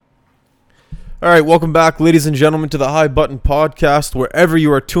All right, welcome back, ladies and gentlemen, to the High Button Podcast. Wherever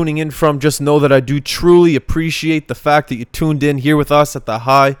you are tuning in from, just know that I do truly appreciate the fact that you tuned in here with us at the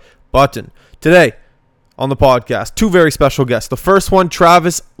High Button. Today on the podcast, two very special guests. The first one,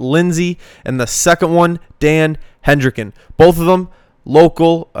 Travis Lindsay, and the second one, Dan Hendricken. Both of them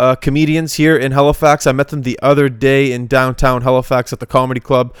local comedians here in Halifax. I met them the other day in downtown Halifax at the Comedy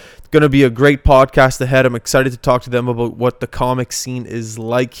Club. It's going to be a great podcast ahead. I'm excited to talk to them about what the comic scene is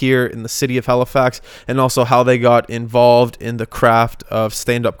like here in the city of Halifax and also how they got involved in the craft of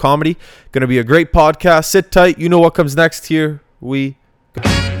stand-up comedy. Going to be a great podcast. Sit tight. You know what comes next. Here we go.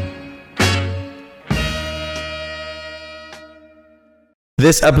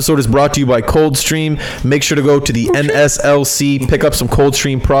 This episode is brought to you by Coldstream. Make sure to go to the NSLC, pick up some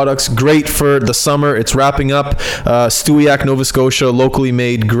Coldstream products. Great for the summer. It's wrapping up. Stewiacke, Nova Scotia, locally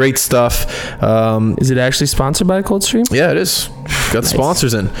made. Great stuff. Is it actually sponsored by Coldstream? Yeah, it is. Got the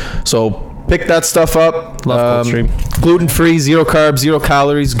sponsors in. So pick that stuff up. Love Coldstream. Gluten-free, zero carbs, zero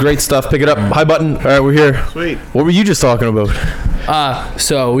calories. Great stuff. Pick it up. High Button. All right, we're here. Sweet. What were you just talking about?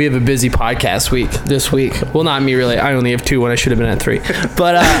 So we have a busy podcast this week. Well, not me really. I only have two when I should have been at three.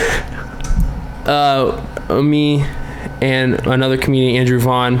 But me and another comedian, Andrew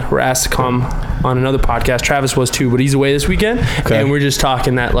Vaughn, were asked to come on another podcast. Travis was too, but he's away this weekend. Okay. And we're just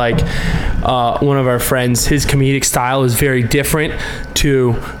talking that one of our friends, his comedic style is very different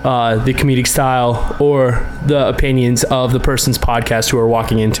to the comedic style or the opinions of the person's podcast who are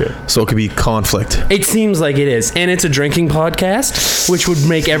walking into it. So it could be conflict. It seems like it is. And it's a drinking podcast, which would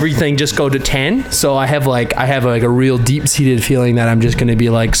make everything just go to 10. So I have a real deep-seated feeling that I'm just going to be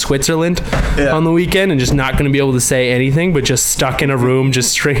like Switzerland on the weekend and just not going to be able to say anything, but just stuck in a room,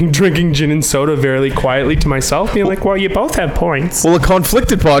 just drinking gin and soda very quietly to myself, being like, well, you both have points. Well, a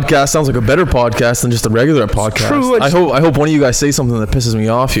conflicted podcast sounds like a better podcast than just a regular podcast. True. I hope one of you guys say something that pisses me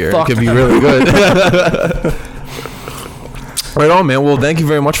off here. Fuck. It could be really good. Right on, man. Well, thank you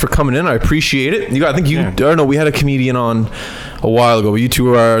very much for coming in. I appreciate it. I think I don't know, we had a comedian on a while ago, but you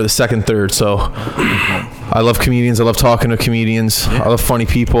two are the second, third. So I love comedians. I love talking to comedians. I love funny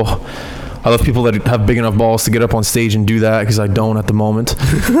people. I love people that have big enough balls to get up on stage and do that, because I don't at the moment.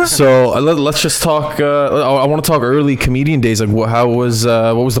 So let's just talk. I want to talk early comedian days. Like, what was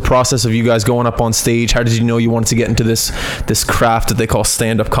the process of you guys going up on stage? How did you know you wanted to get into this craft that they call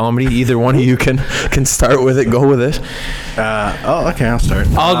stand-up comedy? Either one of you can start with it. Go with it. Okay, I'll start.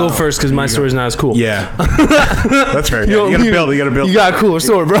 I'll go first because my story's not as cool. Yeah, that's right. You gotta build. You got a cooler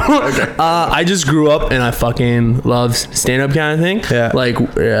story, bro. Okay. I just grew up and I fucking love stand-up kind of thing. Yeah.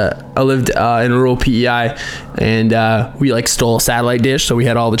 I lived in rural PEI, and we stole a satellite dish, so we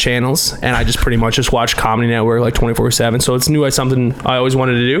had all the channels, and I just pretty much just watched Comedy Network 24/7. So it's something I always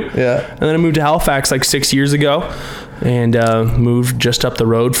wanted to do. Yeah. And then I moved to Halifax 6 years ago, and moved just up the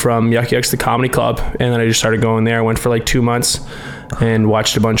road from Yuck Yucks, the Comedy Club, and then I just started going there. I went for 2 months and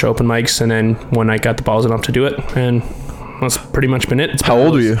watched a bunch of open mics, and then one night got the balls enough to do it, and that's pretty much been it. How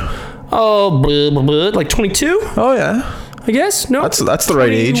old are you? Oh, 22. Oh yeah. I guess no. That's the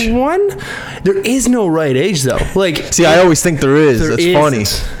right age. 21? There is no right age though. See, I always think there is. That's funny.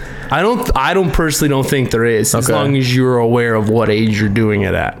 I don't personally think there is. As long as you're aware of what age you're doing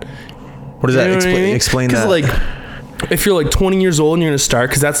it at. What does that explain? That. If you're 20 years old and you're gonna start,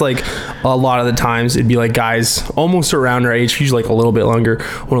 because that's a lot of the times it'd be guys almost around our age, usually a little bit younger,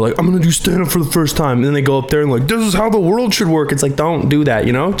 who are I'm gonna do stand up for the first time, and then they go up there and this is how the world should work. It's don't do that,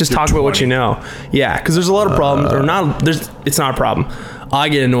 just talk about what you know. Yeah, because there's a lot of problems, it's not a problem. I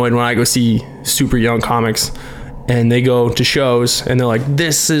get annoyed when I go see super young comics and they go to shows and they're like,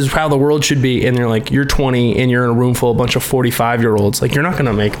 this is how the world should be, and they're you're 20 and you're in a room full of a bunch of 45-year-olds. You're not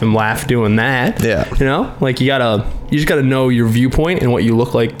gonna make them laugh doing that. Yeah. You just gotta know your viewpoint and what you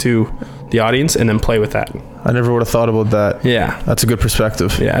look like to the audience, and then play with that. I never would have thought about that. Yeah, that's a good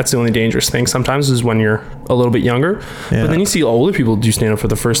perspective. Yeah, that's the only dangerous thing sometimes is when you're a little bit younger. Yeah. But then you see older people do stand up for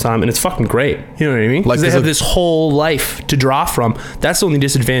the first time, and it's fucking great. You know what I mean? Because they have this whole life to draw from. That's the only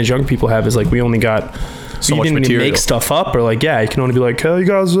disadvantage young people have is we only got so you didn't make stuff up, or you can only be hey, you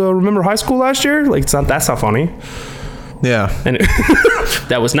guys remember high school last year? That's not funny. Yeah. And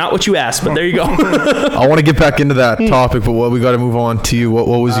that was not what you asked, but there you go. I want to get back into that topic, but we got to move on to you. What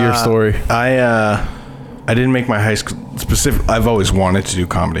was your story? I didn't make my high school specific. I've always wanted to do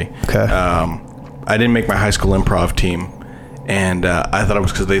comedy. Okay. I didn't make my high school improv team, and I thought it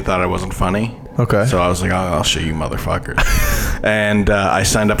was because they thought I wasn't funny. Okay. So I was I'll show you motherfuckers. And I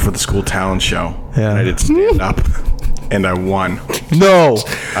signed up for the school talent show. Yeah. And I did stand up. and I won. No.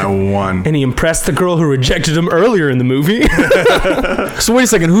 I won. And he impressed the girl who rejected him earlier in the movie. So wait a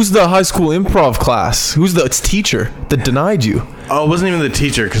second. Who's the high school improv class? Who's the teacher that denied you? Oh, it wasn't even the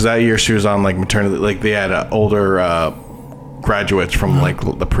teacher, because that year she was on like maternity. Like they had older graduates from like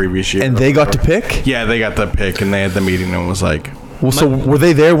the previous year. And they got to pick? Yeah, they got the pick, and they had the meeting, and it was like. Well, so were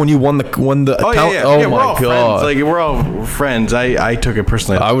they there when you won the Oh account? yeah. Oh Yeah, my we're all god! friends. Like we're all friends. I took it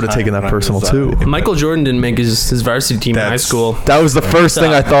personally. I would have taken that personal too. Michael Jordan didn't make his varsity team in high school. That was the first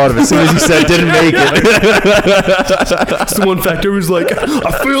thing I thought of as soon as you said didn't make it. That's the one factor was like,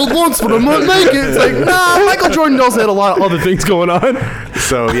 I failed once, but I might make it. It's like, nah, Michael Jordan also had a lot of other things going on.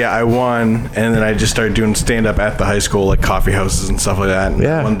 So yeah, I won, and then I just started doing stand up at the high school, like coffee houses and stuff like that. And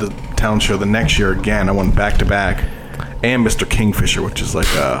Yeah. I won the talent show the next year again. I won back to back. And Mr. Kingfisher, which is like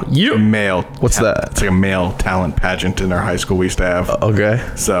a male. What's that? It's like a male talent pageant in our high school we used to have. Okay.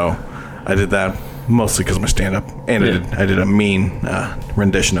 So I did that mostly because of my stand-up. And I did a mean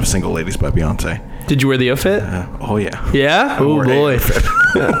rendition of Single Ladies by Beyonce. Did you wear the outfit? Oh, yeah. Yeah? Oh, wore boy.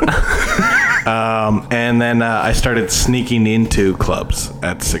 And then I started sneaking into clubs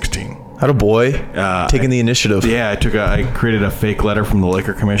at 16. Had a boy taking the initiative. Yeah, I created a fake letter from the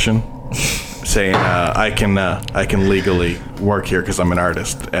Liquor Commission saying I can legally work here because I'm an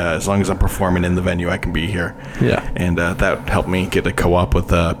artist. As long as I'm performing in the venue, I can be here. Yeah. And that helped me get a co-op with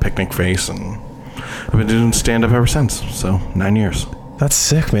Picnic Face, and I've been doing stand-up ever since. So 9 years. That's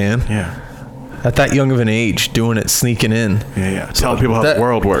sick, man. Yeah. At that young of an age, doing it, sneaking in. Yeah. Telling people how the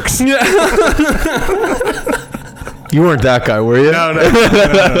world works. You weren't that guy, were you? No. I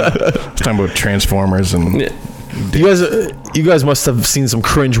was talking about Transformers and. Yeah. You guys must have seen some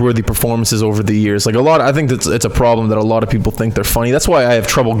cringe-worthy performances over the years. Like I think it's a problem that a lot of people think they're funny. That's why I have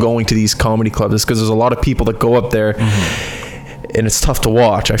trouble going to these comedy clubs, because there's a lot of people that go up there, and it's tough to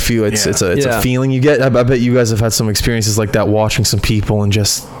watch. I feel it's a feeling you get. I bet you guys have had some experiences like that, watching some people and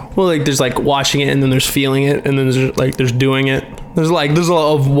just. Well, like there's like watching it, and then there's feeling it, and then there's there's doing it. There's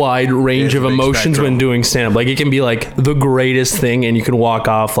a wide range of emotions when doing stand-up. Like it can be like the greatest thing, and you can walk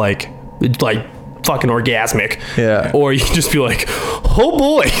off like fucking orgasmic. Yeah. Or you can just be like, oh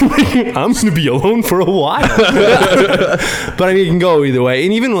boy, I'm gonna be alone for a while. But I mean, it can go either way.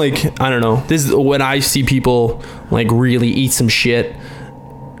 And even like, I don't know, this is when I see people like really eat some shit.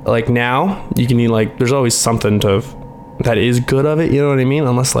 Like now, you can eat like, there's always something that is good of it. You know what I mean?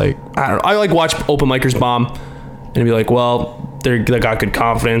 Unless like, I don't know. I like watch open micers bomb and be like, well, they got good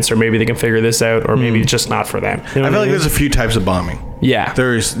confidence, or maybe they can figure this out, or maybe it's just not for them. You know I feel like there's a few types of bombing. Yeah.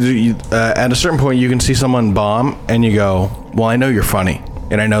 There's at a certain point you can see someone bomb and you go, well, I know you're funny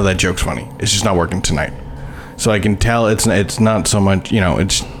and I know that joke's funny. It's just not working tonight. So I can tell it's not so much,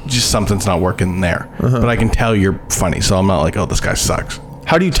 it's just something's not working there. But I can tell you're funny. So I'm not like, oh, this guy sucks.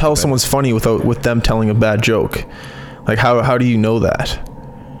 How do you tell someone's funny with them telling a bad joke? Like how do you know that?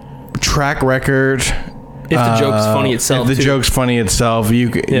 Track record. If the joke's funny itself. If the joke's funny itself, maybe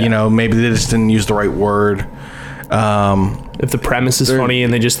they just didn't use the right word. If the premise is funny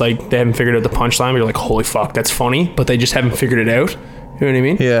and they haven't figured out the punchline, but you're like, holy fuck, that's funny, but they just haven't figured it out. You know what I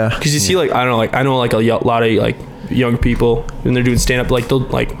mean? Yeah. Because you see, like, I know like a lot of like young people when they're doing stand up, like they'll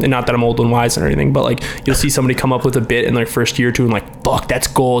like, and not that I'm old and wise or anything, but like you'll see somebody come up with a bit in their first year or two and like, fuck, that's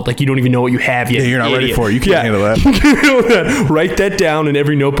gold. Like you don't even know what you have yet. Yeah, you're not ready for it. You can't handle that. Write that down in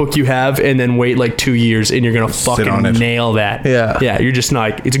every notebook you have, and then wait like 2 years, and you're gonna fucking nail that. Yeah. You're just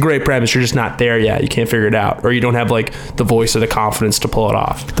not. It's a great premise. You're just not there yet. You can't figure it out, or you don't have like the voice or the confidence to pull it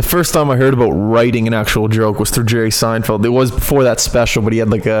off. The first time I heard about writing an actual joke was through Jerry Seinfeld. It was before that special, but he had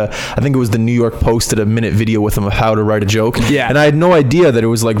like I think it was the New York Post did a minute video with him of how to write a joke. Yeah. And I had no idea that it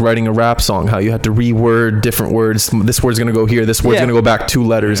was like writing a rap song, how you had to reword different words. This word's gonna go here. This word's gonna go back 2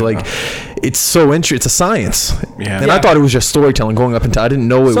 letters. Like, it's so interesting. It's a science. Yeah. And I thought it was just storytelling going up into. I didn't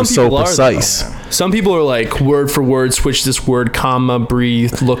know it was so precise. Some people are like word for word, switch this word, comma,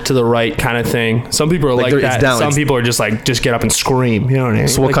 breathe, look to the right, kind of thing. Some people are like that. Some people are just like, just get up and scream. You know what I mean?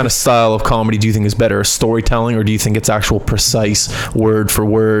 So what kind of style of comedy do you think is better, storytelling, or do you think it's actual precise word for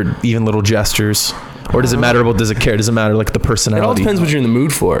word, even little gestures? Or does it matter about, does it care? Does it matter like the personality? It all depends what you're in the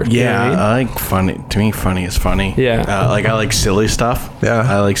mood for. Yeah, you know I like funny. To me, funny is funny. Yeah. Like I like silly stuff. Yeah.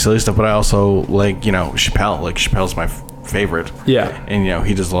 I like silly stuff, but I also like, Chappelle. Like Chappelle's my favorite. Yeah. And,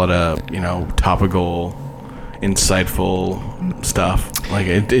 he does a lot of, topical, insightful stuff. Like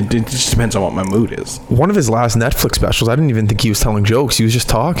it just depends on what my mood is. One of his last Netflix specials, I didn't even think he was telling jokes. He was just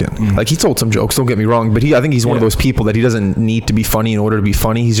talking. Like he told some jokes, don't get me wrong, but I think he's one of those people that he doesn't need to be funny in order to be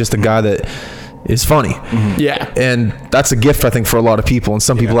funny. He's just a guy that is funny. Yeah. And that's a gift, I think, for a lot of people. And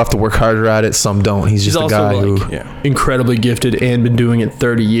some people have to work harder at it. Some don't. He's just a guy who... incredibly gifted and been doing it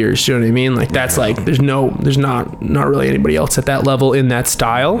 30 years. You know what I mean? Like, that's like, there's not really anybody else at that level in that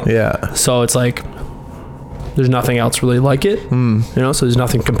style. Yeah. So it's like, there's nothing else really like it. You know, so there's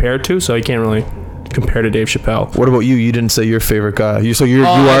nothing compared to. So you can't really compare to Dave Chappelle. What about you? You didn't say your favorite guy. You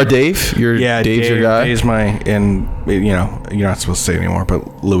are Dave? Dave's your guy? Dave's and you know, you're not supposed to say anymore,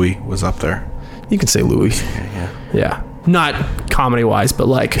 but Louis was up there. You can say Louis. Yeah. Not comedy wise, but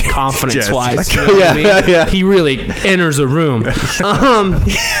like confidence wise. You know yeah, I mean? yeah. He really enters a room. I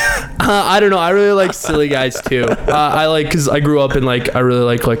don't know. I really like silly guys too. I like, cause I grew up in like, I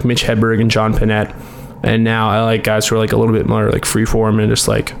really like Mitch Hedberg and John Panette. And now I like guys who are like a little bit more like freeform and just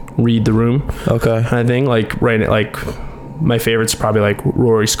like read the room. Okay. Kind of thing. Like my favorite's probably like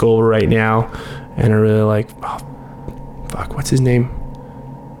Rory Scovel right now. And I really like, what's his name?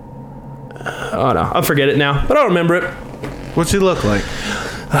 Oh no, I'll forget it now, but I'll remember it. What's he look like?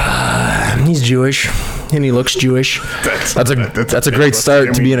 He's Jewish, and he looks Jewish. That's a great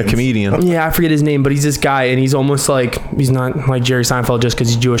start to being a comedian. Yeah, I forget his name, but he's this guy, and he's almost like, he's not like Jerry Seinfeld just because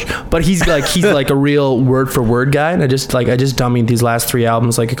he's Jewish, but he's like a real word for word guy. And I just dummied these last 3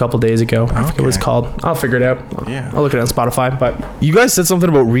 albums like a couple days ago. I forget what it's called. I'll figure it out. Yeah, I'll look it on Spotify. But you guys said something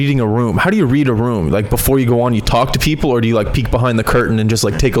about reading a room. How do you read a room? Like before you go on, you talk to people, or do you like peek behind the curtain and just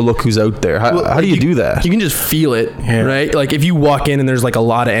like take a look who's out there? How do you do that? You can just feel it, right? Like if you walk in and there's like a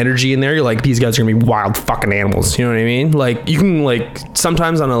lot of energy in there, you're like, these guys are gonna be wild fucking animals. You know what I mean? Like you can like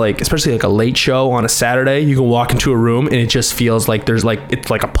sometimes on a like, especially like a late show on a Saturday, you can walk into a room and it just feels like there's like,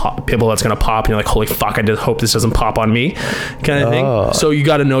 it's like a pimple that's gonna pop and you're like, holy fuck, I just hope this doesn't pop on me, kind of thing. So you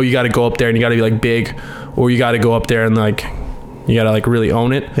gotta know, you gotta go up there and you gotta be like big, or you gotta go up there and like, you gotta like really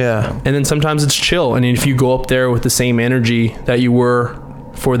own it. Yeah. And then sometimes it's chill. And if you go up there with the same energy that you were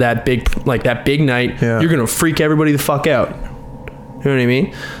for that big night, you're gonna freak everybody the fuck out. You know what I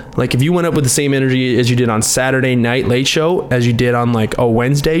mean? Like if you went up with the same energy as you did on Saturday night late show as you did on like a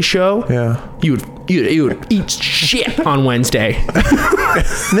Wednesday show, you would eat shit on Wednesday.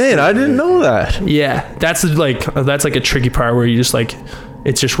 Man, I didn't know that. Yeah, that's like a tricky part where you just like,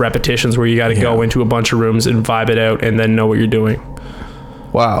 it's just repetitions where you got to go into a bunch of rooms and vibe it out and then know what you're doing.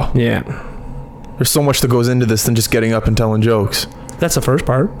 Wow. Yeah. There's so much that goes into this than just getting up and telling jokes. That's the first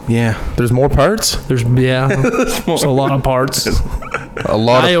part. Yeah. There's more parts? There's a lot of parts.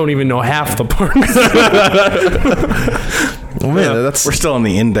 I don't even know half the parts. Oh man, we're still on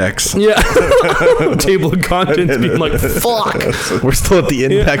the index. Yeah. Table of contents being like, fuck. We're still at the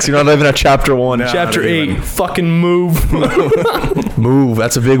index. You're not even at chapter 1. No, chapter 8. Fucking move. Move.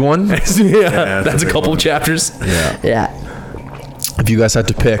 That's a big one. That's a couple of chapters. Yeah. If you guys had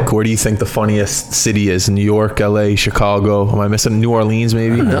to pick, where do you think the funniest city is? New York, LA, Chicago? Am I missing New Orleans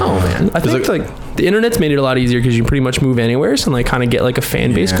maybe? No, man. I think like the internet's made it a lot easier because you pretty much move anywhere and like kind of get like a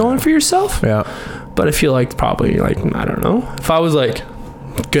fan base going for yourself. Yeah. But I feel like probably like, I don't know. If I was like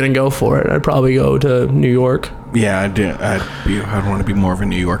gonna go for it, I'd probably go to New York. Yeah, I'd want to be more of a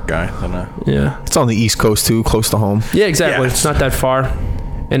New York guy than a... Yeah. It's on the East Coast too, close to home. Yeah, exactly. Yeah. It's not that far.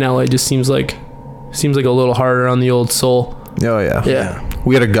 And LA just seems like a little harder on the old soul. Oh yeah.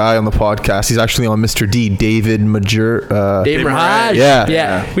 We had a guy on the podcast. He's actually on Mr. D, David Major. Dave Mirage.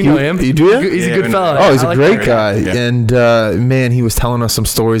 Yeah. We know him. You do? He's a good fellow. Oh, he's a great guy. Yeah. And man, he was telling us some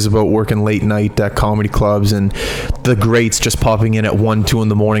stories about working late night at comedy clubs and the greats just popping in at 1, 2 in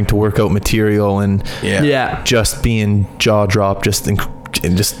the morning to work out material and just being jaw dropped,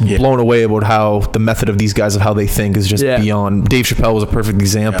 blown away about how the method of these guys of how they think is just beyond. Dave Chappelle was a perfect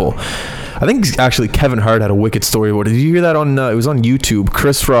example. I think actually Kevin Hart had a wicked story about it. Did you hear that on it was on YouTube?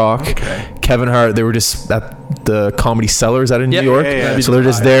 Chris Rock, Kevin Hart, they were just at the Comedy Cellars out in New York. So they're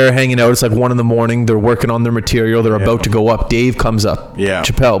just there hanging out. It's like 1 in the morning. They're working on their material. They're about to go up. Dave comes up.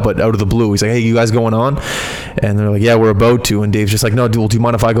 Chappelle, but out of the blue. He's like, hey, you guys going on? And they're like, yeah, we're about to. And Dave's just like, no, do you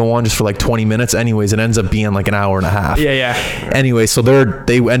mind if I go on just for like 20 minutes? Anyways, it ends up being like an hour and a half. Anyway, so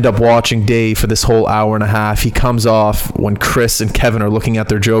they end up watching Dave for this whole hour and a half. He comes off when Chris and Kevin are looking at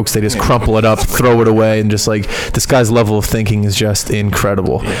their jokes. They just crumple it up, throw it away, and just like this guy's level of thinking is just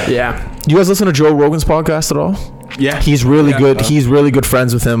incredible. You guys listen to Joe Rogan's podcast at all? He's really good. He's really good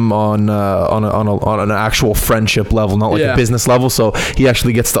friends with him on an actual friendship level, not like a business level. So he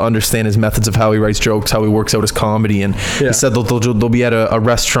actually gets to understand his methods of how he writes jokes, how he works out his comedy. And he said they'll be at a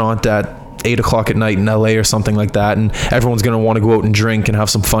restaurant at 8 o'clock at night in LA or something like that, and everyone's gonna want to go out and drink and have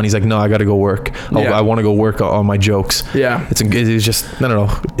some fun. He's like, no, I gotta go work. I want to go work on my jokes. It's just, I don't know.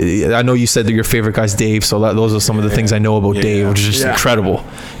 I know you said that your favorite guy's Dave, so those are some of the things I know about Dave, which is just incredible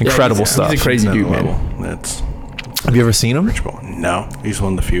stuff. He's a crazy dude, man. Have you ever seen him? No, he's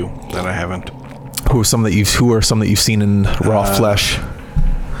one of the few that I haven't. Who are some that you've seen in raw flesh?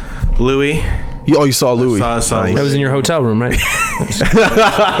 Louis. You saw Louis. Saw That was in your hotel room, right?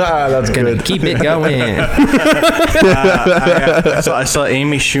 That's good. Keep it going. I saw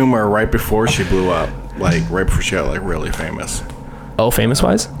Amy Schumer right before she blew up, like right before she got like really famous. Oh, famous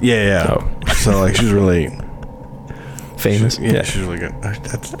wise? Yeah. Oh. So like she's really Famous. she's really good.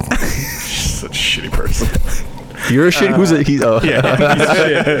 She's such a shitty person. You're a shit. Who's it? Oh.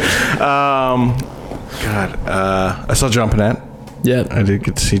 God, I saw John Panette. Yeah. I did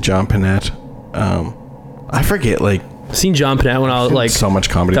get to see John Panette. I forget, like, Seen John Panette when I was like so much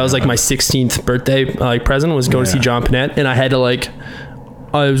comedy. That was like my 16th birthday present was going to see John Panette, and I had to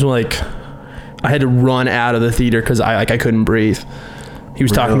I had to run out of the theater because I couldn't breathe. He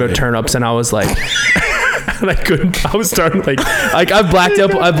was talking about turnips, and I was like, and I couldn't. I was starting I blacked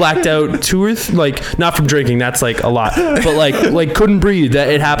out two or not from drinking. That's like a lot, but like couldn't breathe. That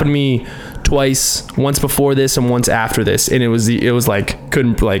it happened to me twice, once before this and once after this, and it was like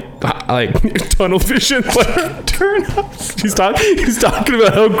couldn't like tunnel vision. turnips. He's talking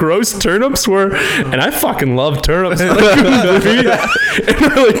about how gross turnips were, and I fucking love turnips. And I couldn't breathe,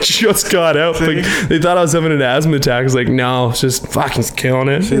 and I just got out. Like they thought I was having an asthma attack. I was like, no, it's just fucking killing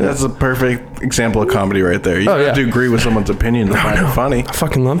it. See, that's a perfect example of comedy right there. You don't have to agree with someone's opinion to find it funny. I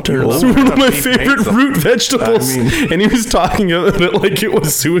fucking love turnips. It's one of my favorite root vegetables. And he was talking about it like it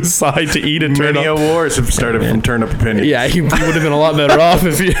was suicide to eat a turnip. Many wars have started from turnip opinions. Yeah, he would have been a lot better off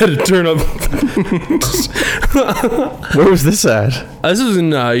if he had a turnip. Where was this at? This was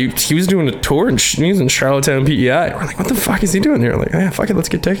in, he was doing a tour, and he was in Charlottetown, PEI. We're like, what the fuck is he doing here? Like, yeah, fuck it, let's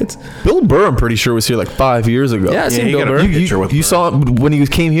get tickets. Bill Burr, I'm pretty sure, was here like 5 years ago. Yeah, I seen Bill Burr. You saw him when he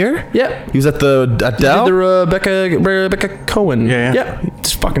came here? Yeah. He was at Dow? The Rebecca Cohen. Yeah.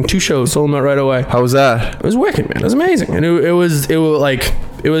 Just fucking 2 shows, sold him out right away. How was that? It was wicked, man. It was amazing. And it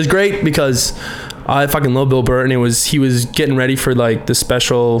was great because I fucking love Bill Burr, and he was getting ready for like the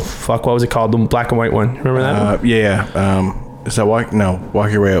special, what was it called? The black and white one. Remember that? Is that Walk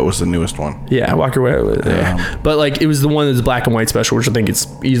Your Way Out was the newest one. Yeah, Walk Your Way Out was there. But like it was the one that's black and white special, which I think it's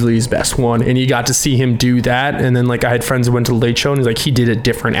easily his best one. And you got to see him do that. And then like I had friends who went to the Late Show, and he did a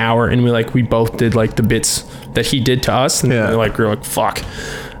different hour, and we both did like the bits that he did to us, and we were like fuck.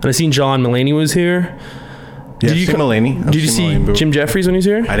 And I seen John Mulaney was here. Yeah, did you see Mulaney? Did you see Jim Jeffries when he was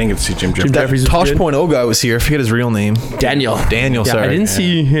here? I didn't get to see Jim Jeffries. Jeffries Tosh.0 guy was here. I forget his real name. Daniel, sorry. I didn't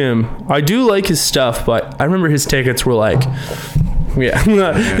see him. I do like his stuff, but I remember his tickets were like,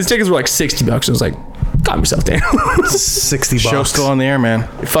 his tickets were like $60. I was like, calm yourself down. $60. Show's still on the air, man.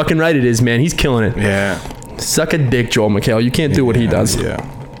 You're fucking right, it is, man. He's killing it. Yeah. Suck a dick, Joel McHale. You can't do what he does.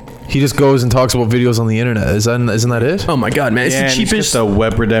 Yeah. He just goes and talks about videos on the internet. Isn't that it? Oh my god, man! It's the cheapest. It's just the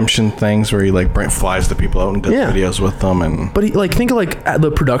web redemption things where he like flies the people out and does videos with them, and. But he think of like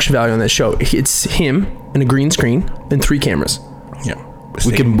the production value on that show. It's him and a green screen and 3 cameras. Yeah.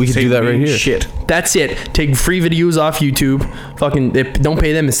 We can do that right here. Shit. That's it. Take free videos off YouTube. Fucking don't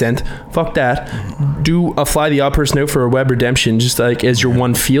pay them a cent. Fuck that. Do a fly the odd person out for a web redemption, just like as your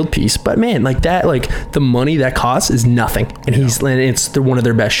one field piece. But man, like that, like the money that costs is nothing, and it's one of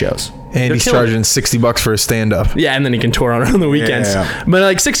their best shows. And he's charging $60 for a stand-up. Yeah, and then he can tour on the weekends. Yeah. But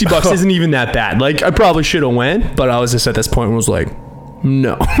like $60 isn't even that bad. Like I probably should have went, but I was just at this point where I was like,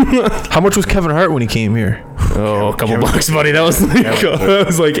 no. How much was Kevin Hart when he came here? Oh, a couple bucks, buddy. That was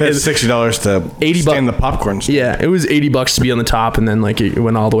like it's $60 to stand the popcorn stand. Yeah, it was $80 to be on the top, and then like it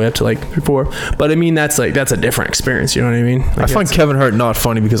went all the way up to like 4. But I mean, that's a different experience. You know what I mean? Like, I find Kevin Hart not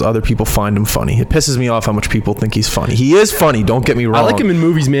funny because other people find him funny. It pisses me off how much people think he's funny. He is funny. Don't get me wrong. I like him in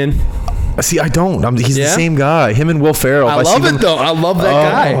movies, man. See, I don't. He's the same guy. Him and Will Ferrell. I love it though. I love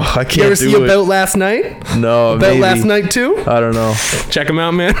that guy. I can't you ever see About Last Night? No. About Last Night too? I don't know. Check him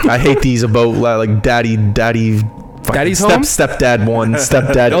out, man. I hate these about like Daddy's Home? Stepdad 1,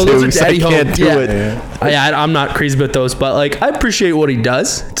 Stepdad 2. Those are Daddy Home. Can't do it. Yeah, I'm not crazy about those, but like I appreciate what he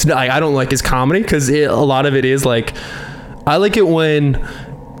does. It's not, like I don't like his comedy because a lot of it is like I like it when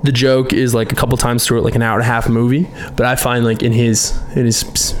the joke is like a couple times through it, like an hour and a half movie. But I find like in his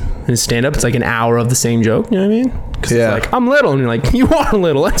stand-up, it's like an hour of the same joke. You know what I mean? Because it's like I'm little, and you're like you are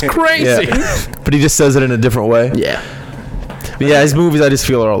little. That's crazy. Yeah. But he just says it in a different way. Yeah. But yeah, his movies I just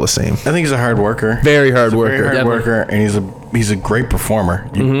feel are all the same. I think he's a hard worker. Very hard worker. Very hard worker, and he's a great performer.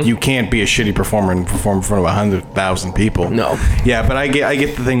 You can't be a shitty performer and perform in front of 100,000 people. No. Yeah, but I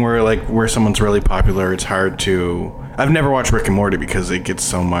get the thing where someone's really popular, it's hard to. I've never watched Rick and Morty because it gets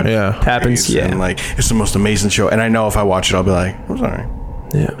so much. Yeah, happens. Yeah, and like it's the most amazing show, and I know if I watch it, I'll be like, I'm sorry.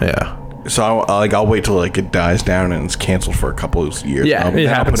 Yeah. So I'll wait till like it dies down and it's canceled for a couple of years. Yeah, it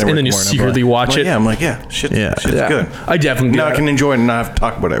happens, and then you secretly watch it. Yeah, I'm like, shit's good. I definitely do now that. I can enjoy it and not have to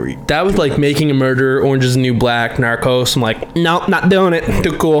talk about every. That was like Making a Murderer, Orange is the New Black, Narcos. I'm like, no, not doing it.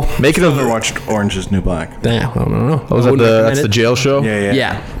 Too cool. Making of Never watched Orange is New Black. Yeah, I don't know. Oh, that's the jail show?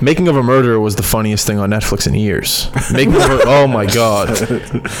 Yeah. Making of a Murderer was the funniest thing on Netflix in years. Oh my god.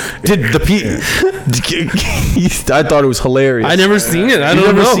 I thought it was hilarious. I never seen it. I You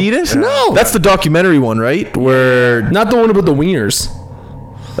don't never know. seen it? No. That's the documentary one, right? Where Not the one about the wieners.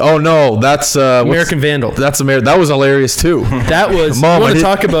 oh no, that's American Vandal. That was hilarious too. That was. Mom, you want I to did-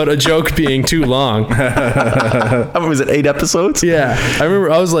 talk about a joke being too long? Was it 8 episodes? Yeah, I remember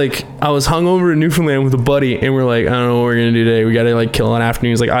I was hungover in Newfoundland with a buddy, and we're like, I don't know what we're gonna do today. We gotta like kill an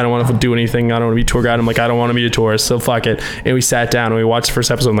afternoon. He's like, I don't want to do anything. I don't want to be tour guide. I'm like, I don't want to be a tourist, so fuck it. And we sat down and we watched the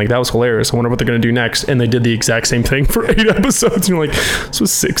first episode. I'm like, that was hilarious. I wonder what they're gonna do next. And they did the exact same thing for 8 episodes. And you're like, this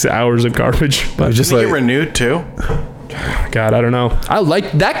was 6 hours of garbage. It But was just Did it like get renewed too? God, I don't know. I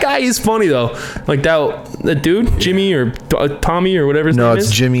like that guy is funny though. Like that dude, Jimmy or Tommy or whatever his no, name it's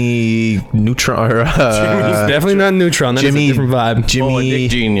is. Jimmy Neutron. Or, He's definitely not Neutron. That's Jimmy- a different vibe. Oh, Jimmy.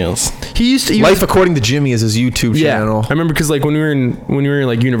 Dick Genius. He used to. He Life According to Jimmy is his YouTube channel. I remember because like when we were in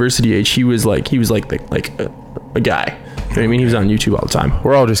like university age, he was like a guy. You know what I mean? He was on YouTube all the time.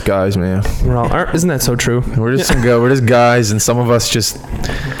 We're all just guys, man. Isn't that so true? We're just guys, and some of us just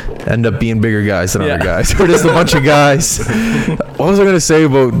end up being bigger guys than other guys. We're just a bunch of guys. What was I gonna say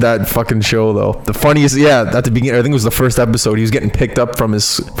about that fucking show though? The funniest, at the beginning, I think it was the first episode. He was getting picked up from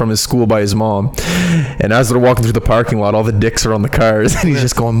his school by his mom, and as they're walking through the parking lot, all the dicks are on the cars, and he's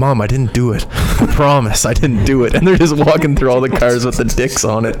just going, "Mom, I didn't do it. I promise, I didn't do it." And they're just walking through all the cars with the dicks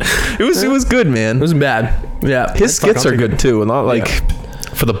on it. It was good, man. It wasn't bad. Yeah, His skits are good too, and not like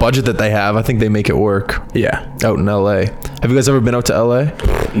for the budget that they have. I think they make it work. Yeah. Out in LA. Have you guys ever been out to LA?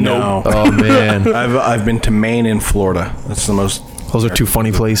 No. Oh man, I've been to Maine and Florida. That's the most. those are two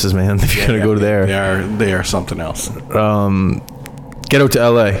funny places, man. If you're gonna go there, They are something else. get out to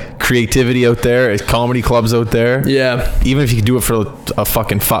LA. Creativity out there. Comedy clubs out there. Yeah. Even if you could do it for a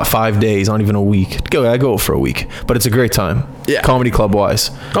fucking 5 days, not even a week. I go for a week, but it's a great time. Yeah. Comedy club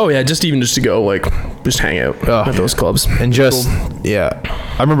wise, Oh yeah, just to go like just hang out at those clubs. and just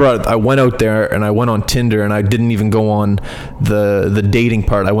I remember I went out there and I went on Tinder, and I didn't even go on the dating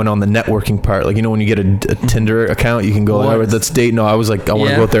part. I went on the networking part. Like, you know, when you get a Tinder account, you can go What? let's date. No, I was like, I want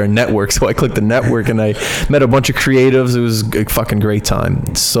to go out there and network. So I clicked the network and I met a bunch of creatives. It was a fucking great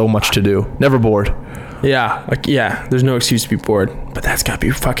time. So much to do. Never bored. Yeah, there's no excuse to be bored, but that's gotta be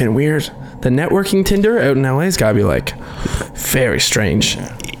fucking weird. The networking Tinder out in LA's gotta be like very strange.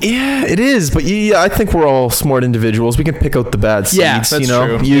 Yeah, it is. But I think we're all smart individuals. We can pick out the bad seeds. Yeah, that's you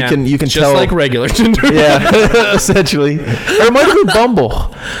know? true. You Yeah. can just tell. like regular Tinder. Yeah, essentially. Or it might have been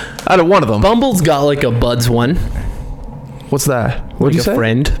Bumble. Out of one of them. Bumble's got like a Buds one. What's that? What'd Like you a say?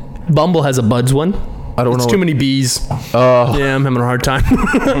 friend. Bumble has a Buds one. I don't It's know. too many B's. Oh, Yeah, I'm having a hard time.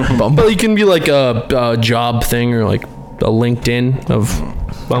 Bumble. But you can be like a job thing or like a LinkedIn of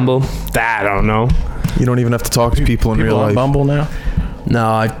Bumble. That I don't know. You don't even have to talk to people in real on life. Bumble now. No,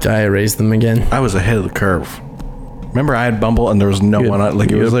 I erased them again. I was ahead of the curve. Remember, I had Bumble and there was no one. Like,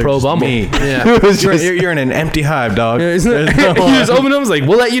 it You're was like pro just Bumble. me. Yeah. It was just- You're in an empty hive, dog. Isn't it? There's no You just open up. I was like,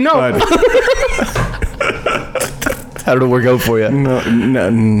 we'll let you know. How did it work out for you? No,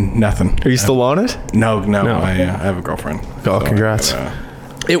 nothing. Are you still on it? No. No. I have a girlfriend. Oh, congrats.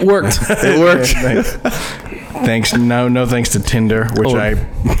 It worked. It worked. Thanks. No thanks to Tinder, which Oh. I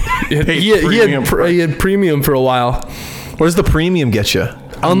he had premium for a while. What does the premium get you?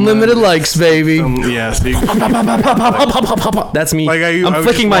 Unlimited likes, baby. yeah. So That's me. Like, I I'm was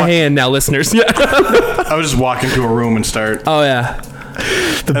flicking just my walk- hand now, listeners. Yeah. I would just walk into a room and start. Oh yeah.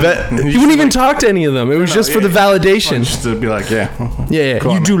 The You wouldn't even talk to any of them. It was just for the validation. Just to be like, yeah. Yeah,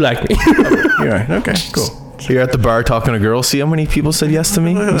 Go you on, do like me. You're right. Okay. Cool. You're at the bar talking to girls. See how many people said yes to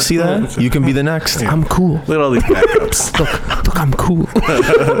me? You see that? You can be the next. I'm cool. Look at all these backups. Look, I'm cool.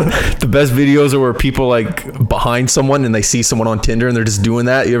 The best videos are where people like behind someone and they see someone on Tinder and they're just doing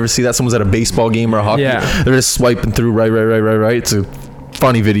that. You ever see that? Someone's at a baseball game or a hockey. Yeah. They're just swiping through right. It's a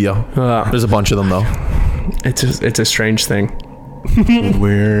funny video. There's a bunch of them though. It's a strange thing.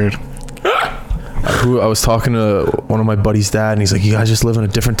 Weird. I was talking to one of my buddy's dad, and he's like, "You guys just live in a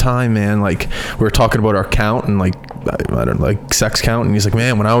different time, man." Like, we were talking about our count and like, I don't know, like sex count, and he's like,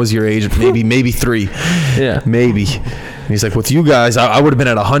 "Man, when I was your age, maybe 3, Yeah. maybe." And he's like, "With you guys, I would have been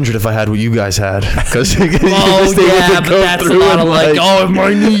at 100 if I had what you guys had." Because Oh yeah, but that's a lot of like, oh, if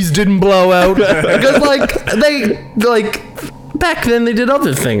my knees didn't blow out, because like they like back then they did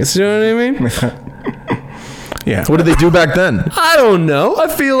other things. You know what I mean? Yeah. What did they do back then? I don't know. I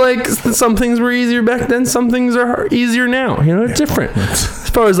feel like some things were easier back then. Some things are easier now. You know, it's different. As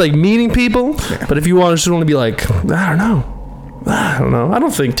far as like meeting people. Yeah. But if you just want to be like, I don't know. I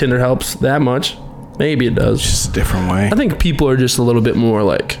don't think Tinder helps that much. Maybe it does. Just a different way. I think people are just a little bit more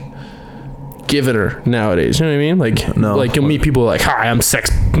like give-it-er nowadays. You know what I mean? Like, No. like you'll meet people like, hi, I'm sex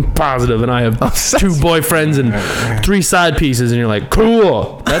positive and I have 2 boyfriends and 3 side pieces, and you're like,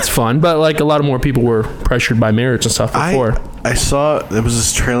 cool, that's fun. But like a lot of more people were pressured by marriage and stuff before. I saw there was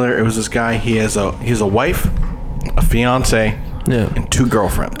this trailer. It was this guy. He has a wife, a fiance, Yeah. and 2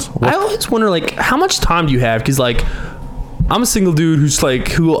 girlfriends. I always wonder, like, how much time do you have? Because, like, I'm a single dude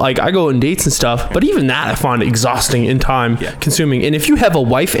who I go on dates and stuff, but even that I find exhausting in time consuming. And if you have a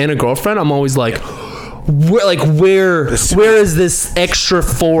wife and a girlfriend, I'm always like, where is this extra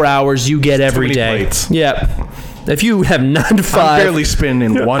 4 hours you get every many day? plates. Yeah. If you have 9 to 5. I'm barely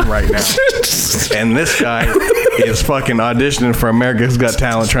spinning one right now. And this guy is fucking auditioning for America's Got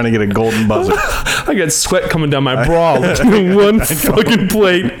Talent, trying to get a golden buzzer. I got sweat coming down my bra between one fucking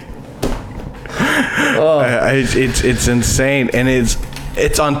plate. It's insane, and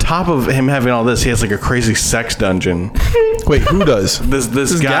it's on top of him having all this. He has like a crazy sex dungeon. Wait, who does?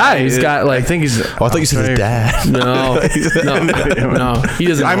 This guy, he's got, like- I think he's. Oh, I thought you said his dad. No. He doesn't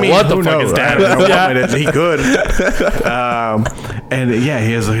know what the who fuck knows? his I dad don't know is. what it is. He could. And yeah,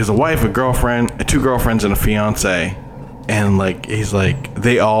 he has a wife, a girlfriend, 2 girlfriends, and a fiance. And like he's like,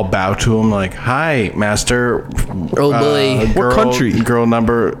 they all bow to him like, "Hi, master." Oh boy. What country? Girl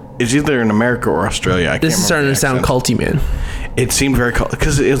number is either in America or Australia. I This is can't starting remember to sound the accent. culty, man. It seemed very cool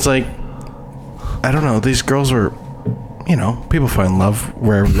because it's like, I don't know. These girls were, people find love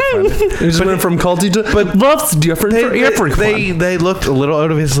wherever they find it. It just went from culty to, but love's different for everyone. They looked a little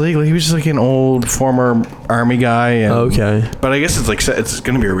out of his league. Like, he was just like an old former army guy. And, Okay. But I guess it's like it's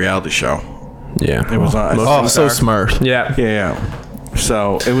going to be a reality show. Yeah. It was on. Oh, so smart. Yeah. Yeah.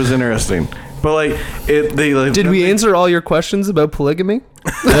 So it was interesting. But like they like. Did we answer all your questions about polygamy?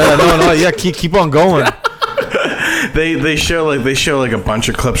 Yeah, keep on going. They show like a bunch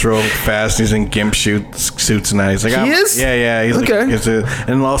of clips real fast. He's in gimp suits and that. He's like, He is? Yeah. He's Okay. like,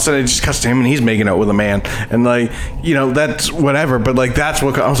 and all of a sudden it just cuts to him and he's making out with a man. And like, that's whatever. But like, that's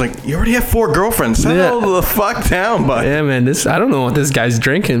what I was like. You already have 4 girlfriends. Settle the fuck down, bud. Yeah, man. I don't know what this guy's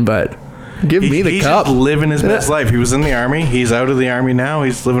drinking, but give me the He's cup. just living his best life. He was in the army. He's out of the army now.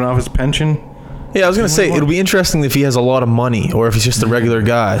 He's living off his pension. Yeah, I was gonna say it'll be interesting if he has a lot of money or if he's just a regular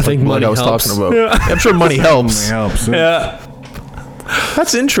guy. I think money I was helps. talking about. Yeah. I'm sure money helps. It helps. Yeah.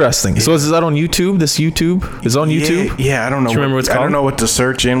 That's interesting. So is that on YouTube? This YouTube is on YouTube. Yeah, I don't know. Do you remember what it's I don't called? know what to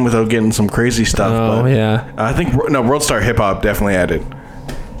search in without getting some crazy stuff. Oh, but yeah. I think World Star Hip Hop definitely added.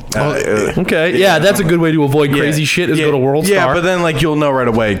 Okay. Yeah, that's a good way to avoid crazy shit is go to World Star. Yeah, but then like you'll know right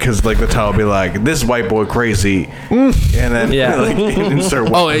away because like the title will be like, "This white boy crazy," and then like, insert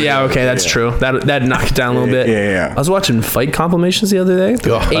Oh, yeah, okay, that's true. That knocked it down a little bit. Yeah. I was watching fight compilations the other day.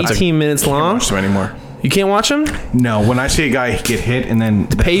 Oh, that's 18 minutes long. Watch them anymore. You can't watch them? No, when I see a guy get hit and then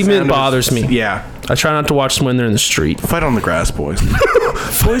the Pavement sound of bothers his- me. Yeah, I try not to watch them when they're in the street. fight on the grass, boys.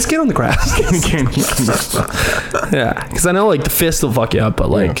 Boys, get on the grass. Yeah, because I know like the fist will fuck you up, but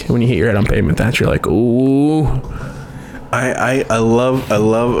like when you hit your head on pavement, you're like, ooh. I love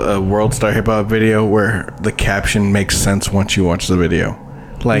a World Star Hip Hop video where the caption makes sense once you watch the video.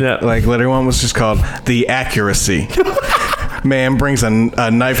 Like literally one was just called "The Accuracy." Man brings a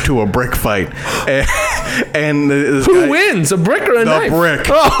knife to a brick fight, and this Who guy, wins, a brick or a the knife? brick.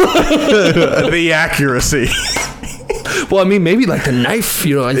 Oh. The accuracy. Well, I mean, maybe like the knife,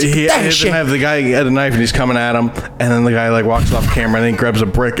 and He doesn't have the guy had a knife and he's coming at him, and then the guy like walks off camera and then he grabs a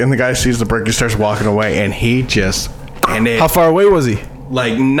brick and the guy sees the brick, he starts walking away, and he just How far away was he?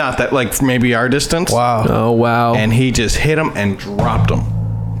 like not that like maybe our distance. Wow. Oh wow. And he just hit him and dropped him.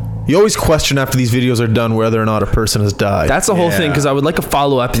 You always question after these videos are done whether or not a person has died. That's the whole thing, because I would like a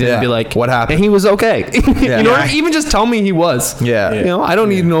follow up and be like, what happened? And he was okay. Even just tell me he was. Yeah. I don't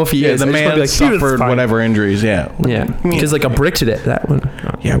need to know if he is. The I just wanna man be like, he was suffered fine. whatever injuries. Yeah. Yeah, because like a brick to it, that one.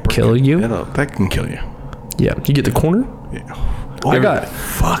 Kill you. That can kill you. Yeah, you get the corner. Yeah.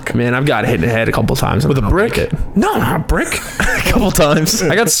 Man, I've got hit in the head a couple times With a brick? No, not a brick. a couple times.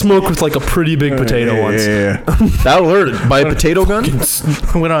 I got smoked with like a pretty big potato once. Yeah. That alerted by a potato gun.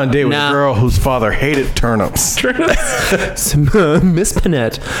 I went on a date with a girl whose father hated turnips. Miss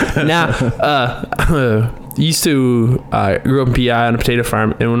Panette. Now, used to grew up in PI on a potato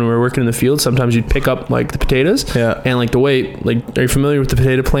farm, and when we were working in the field, sometimes you'd pick up like the potatoes. Yeah. And like the way, like, are you familiar with the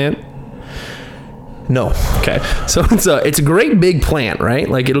potato plant? No. Okay, so it's a great big plant, right?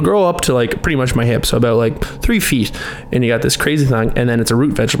 Like it'll grow up to like pretty much my hip, so about like 3 feet, and you got this crazy thing, and then it's a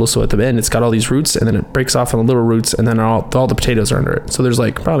root vegetable. So at the end, it's got all these roots, and then it breaks off on the little roots, and then all the potatoes are under it. So there's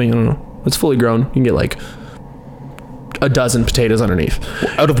like probably, I don't know, it's fully grown. You can get like a dozen potatoes underneath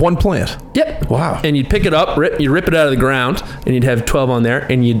Out of one plant. Yep. Wow. And you'd pick it up, you rip it out of the ground, and you'd have 12 on there,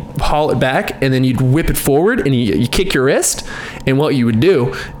 and you'd haul it back, and then you'd whip it forward, and you kick your wrist, and what you would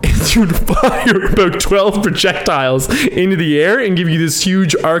do is you would fire about 12 projectiles into the air and give you this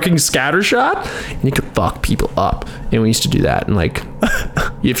huge arcing scatter shot, and you could fuck people up. And we used to do that, and like,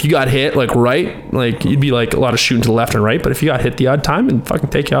 if you got hit, like right, like you'd be like a lot of shooting to the left and right, but if you got hit the odd time, and fucking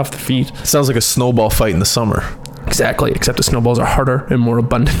take you off the feet. Sounds like a snowball fight in the summer. Exactly, except the snowballs are harder and more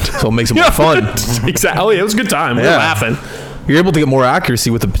abundant. So it makes it more fun. Exactly. Oh, yeah, it was a good time. We were laughing. You're able to get more accuracy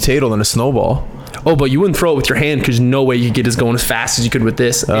with a potato than a snowball. Oh, but you wouldn't throw it with your hand because no way you could get it going as fast as you could with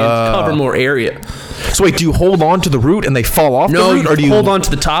this and cover more area. So wait, do you hold on to the root and they fall off the root? Or do you hold on to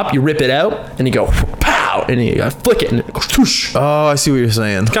the top, you rip it out, and you go pow, and you flick it, and it goes whoosh. Oh, I see what you're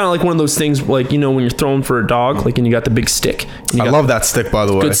saying. Kind of like one of those things, like, you know, when you're throwing for a dog, like, and you got the big stick. I love that stick, by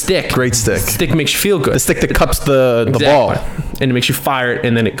the way. Good stick. Great stick. Stick makes you feel good. The stick that cups the ball. And it makes you fire it,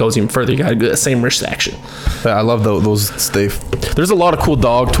 and then it goes even further. You got to do that same wrist action. Yeah, I love those. There's a lot of cool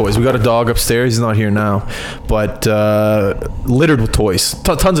dog toys. We got a dog upstairs. He's not here now, but littered with toys.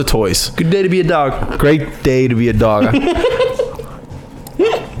 Tons of toys. Good day to be a dog. Great day to be a dog.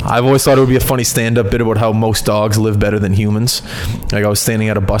 I've always thought it would be a funny stand-up bit about how most dogs live better than humans. Like I was standing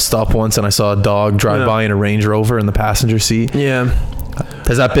at a bus stop once and I saw a dog drive by in a Range Rover in the passenger seat. Yeah.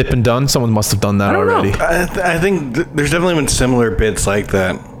 Has that bit been done? Someone must have done that already. I think there's definitely been similar bits like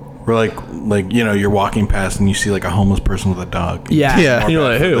that. Where like you know, you're walking past and you see like a homeless person with a dog. Yeah. Yeah. You're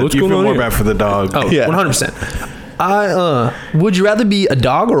like, hey, what's You going feel on more here? bad for the dog. Oh, Yeah. 100%. Would you rather be a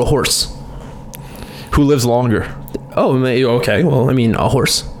dog or a horse? Who lives longer? Oh, okay. Well, I mean, a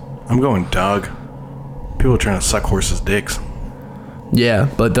horse. I'm going dog. People are trying to suck horses' dicks. Yeah,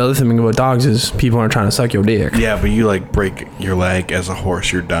 but the other thing about dogs is people aren't trying to suck your dick. Yeah, but you like break your leg as a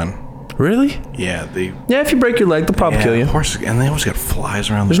horse, you're done. Really? Yeah, Yeah, if you break your leg, they'll probably kill you. Horses, and they always got flies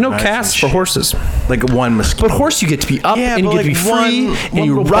around. There's their no eyes casts and for shit. horses. Like one mosquito. But horse, you get to be up and you but get to be free and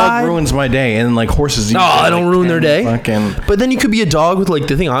you little ride. bug ruins my day, and like horses. No, I don't ruin their day. Fucking. But then you could be a dog with, like,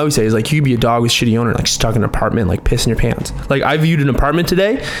 the thing I always say is, like, you could be a dog with shitty owner, like stuck in an apartment, like pissing your pants. Like, I viewed an apartment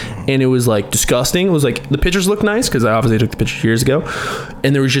today and it was like disgusting. It was like, the pictures looked nice because I obviously took the pictures years ago,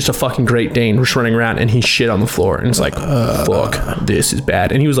 and there was just a fucking Great Dane just running around and he shit on the floor, and it's like, fuck, this is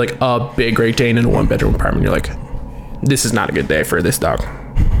bad. And he was like a big Great Dane in a 1-bedroom apartment. You're like, this is not a good day for this dog.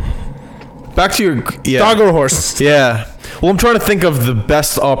 Back to your Dog or horse? Yeah. Well, I'm trying to think of the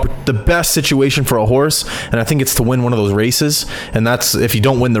best situation for a horse, and I think it's to win one of those races. And that's if you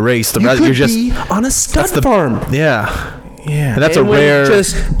don't win the race, you're just be on a stud that's the farm. Yeah. Yeah. And that's And a when rare.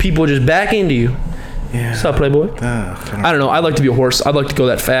 people just back into you. Yeah. What's up, Playboy? I don't know. I'd like to be a horse. I'd like to go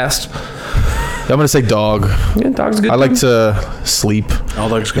that fast. I'm gonna say dog. Yeah, dog's good. I like to sleep All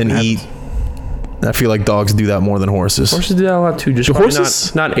dogs can and eat. I feel like dogs do that more than horses. Horses do that a lot too. Just Do probably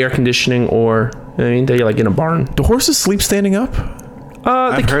horses- not air conditioning, or, you know what I mean, they're like in a barn. Do horses sleep standing up?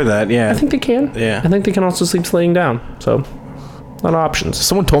 I've heard that. Yeah. I think they can. Yeah. I think they can also sleep laying down. So, a lot of options.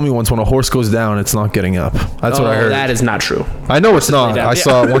 Someone told me once when a horse goes down, it's not getting up. That's what I heard. That is not true. I know it's not. down. I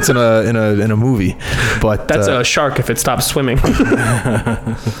saw it once in a movie, but That's a shark if it stops swimming.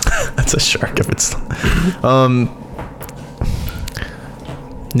 that's a shark if it's.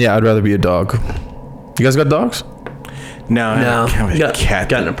 Yeah, I'd rather be a dog. You guys got dogs? No. No. I Got- cat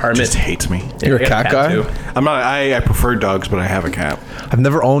got an that apartment. just hates me. You're a cat guy? too. I'm not. I prefer dogs, but I have a cat. I've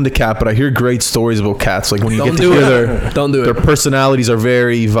never owned a cat, but I hear great stories about cats. Like when you Don't get to do hear it. Don't do their it. personalities are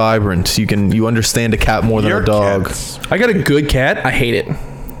very vibrant. You understand a cat more than Your a dog. cats. I got a good cat. I hate it.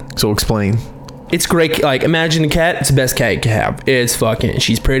 So explain. It's great. Like, imagine a cat. It's the best cat you can have. It's fucking.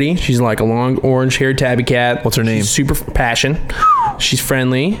 She's pretty. She's like a long orange-haired tabby cat. What's her name? She's super passion. She's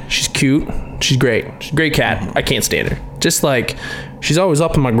friendly. She's cute. She's great. She's a great cat. I can't stand her. Just like, she's always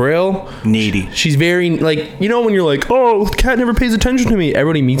up in my grill. Needy. She's very, like, you know when you're like, oh, the cat never pays attention to me.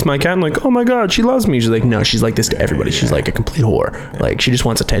 Everybody meets my cat and like, oh my god, she loves me. She's like, no, she's like this to everybody. She's like a complete whore. Like, she just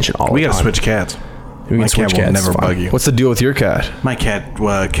wants attention all We the gotta time. switch cats. We My can switch cat will cats. never It's fine. bug you. What's the deal with your cat? My cat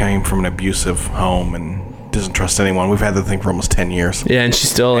came from an abusive home and doesn't trust anyone. We've had the thing for almost 10 years. Yeah, and she's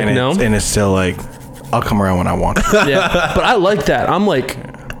still like, And no. it's still like, I'll come around when I want to. Yeah, but I like that. I'm like,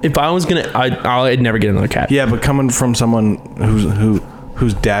 if I was gonna, I'd never get another cat. Yeah, but coming from someone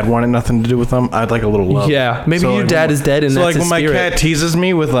whose dad wanted nothing to do with them, I'd like a little love. Yeah, maybe So, your like, dad is dead and So that's like his when my spirit. cat teases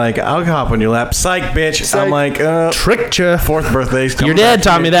me with like, I'll hop on your lap, psych, bitch. Psych. I'm like, Tricked ya. fourth birthday's coming Your dad back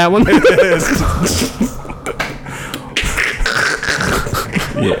taught to me that one.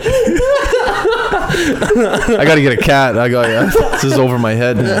 I gotta get a cat. This is over my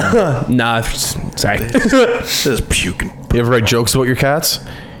head. Nah, sorry. Just puking. You ever write jokes about your cats?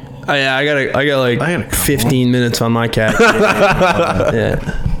 Oh, yeah, I got I got a 15 minutes on my cat.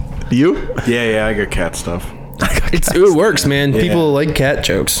 Yeah. You? Yeah, I got cat stuff. It works, man. Yeah. People like cat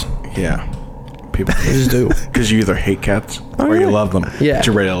jokes. Yeah. People Just do. because you either hate cats or you love them. Yeah. But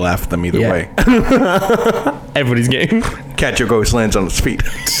you're ready to laugh at them either way. Everybody's game. Cat joke always lands on its feet.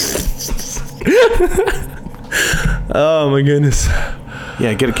 Oh my goodness.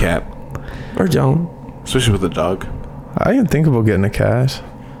 Yeah, get a cat, Or don't. especially with a dog. I didn't think about getting a cat.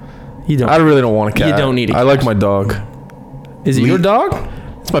 You don't. I really don't want a cat. You don't need a I cat. like my dog. Is it your dog?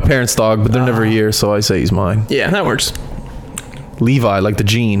 It's my parents' dog, but they're never here, so I say he's mine. Yeah, that works. Levi, like the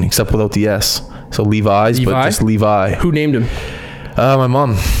gene, except without the S. So Levi's, but Levi? just Levi. Who named him? My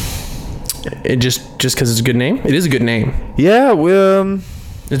mom. It just because it's a good name? It is a good name. Yeah,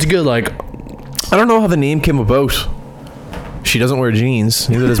 It's a good, like... I don't know how the name came about. She doesn't wear jeans.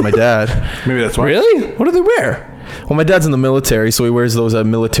 Neither does my dad. Maybe that's why. Really? What do they wear? Well, my dad's in the military, so he wears those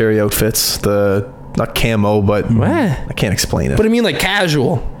military outfits. The not camo, but What? I can't explain it. But I mean, like,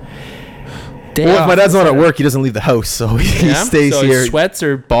 casual. Well, if my dad's not at work, he doesn't leave the house, so he Yeah? stays So here. sweats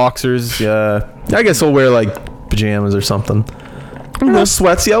or... Boxers, yeah. I guess he'll wear like pajamas or something. No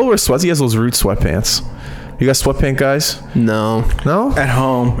sweats. Yeah, I'll wear sweats. He has those root sweatpants. You got sweatpant guys? No. No? At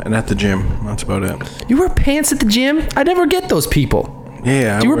home and at the gym. That's about it. You wear pants at the gym? I never get those people.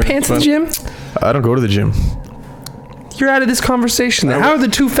 Yeah. Do you wear pants at the gym? I don't go to the gym. You're out of this conversation. How are the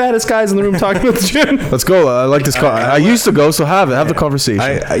two fattest guys in the room talking about the gym? Let's go. I like this. I used to go, so have the conversation.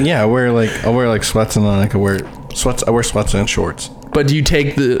 I wear like sweats and then I wear sweats and shorts. But do you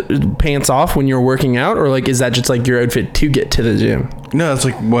take the pants off when you're working out, or like is that just like your outfit to get to the gym? No, that's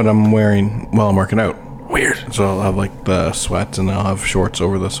like what I'm wearing while I'm working out. Weird. So I'll have like the sweats and I'll have shorts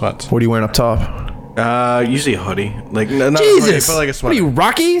over the sweats. What are you wearing up top? Usually a hoodie. Like not Jesus. a hoodie, but like a What sweater. are you,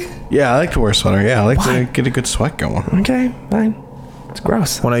 Rocky? Yeah, I like to wear a sweater. Yeah, I like to get a good sweat going. Okay, fine. It's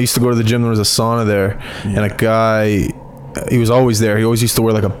gross. When I used to go to the gym, there was a sauna there, and a guy, he was always there. He always used to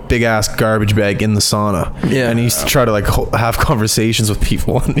wear like a big ass garbage bag in the sauna. Yeah. And he used to try to like have conversations with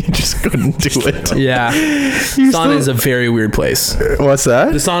people, and he just couldn't do it. Yeah. Sauna is a very weird place. What's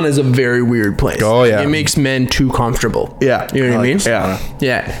that? The sauna is a very weird place. Oh, yeah. It makes men too comfortable. Yeah. You know what I mean? Yeah.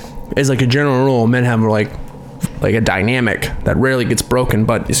 Yeah. It's like a general rule, men have like a dynamic that rarely gets broken,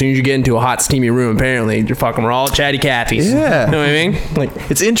 but as soon as you get into a hot, steamy room, apparently we're all chatty Cathy's. Yeah. You know what I mean?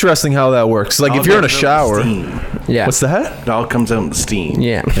 Like, It's interesting how that works. Like if you're in a shower, yeah. what's that? It all comes out in the steam.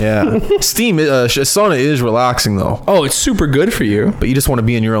 Yeah. Yeah. Steam, sauna is relaxing though, Oh, it's super good for you. but you just want to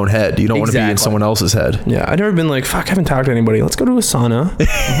be in your own head. You don't want to be in Exactly. someone else's head. Yeah, I've never been like, fuck, I haven't talked to anybody. Let's go to a sauna.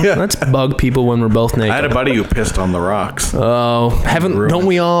 Yeah. Let's bug people when we're both naked. I had a buddy who pissed on the rocks. Don't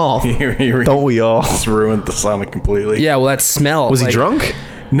we all? Don't we all? Just ruined the sauna completely. Yeah, well, that smell. Was he like- drunk?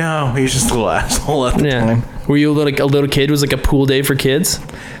 No, he's just a little asshole at the Yeah. time. Were you like a little kid? Was like a pool day for kids?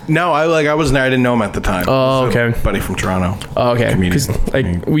 No, I wasn't there. I didn't know him at the time. Oh, It was a okay. buddy from Toronto. Oh, okay. Comedian. Because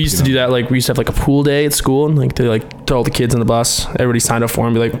like we used to do that. Like we used to have like a pool day at school, and like to like tell all the kids on the bus. Everybody signed up for it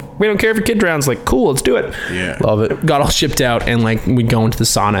and be like, we don't care if your kid drowns. Like, cool, let's do it. Yeah. Love it. Got all shipped out, and like we'd go into the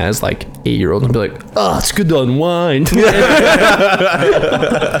sauna as like 8-year-olds and be like, oh, it's good to unwind. But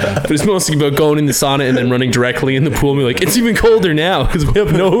it's mostly about going in the sauna and then running directly in the pool and be like, it's even colder now because we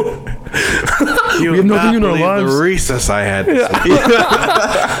have no. You We have nothing in our lives. The recess I had.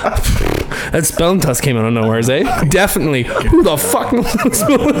 That spelling test came out of nowhere, eh? Definitely. Who the fuck knows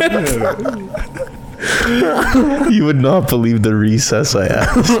it? You would not believe the recess I had.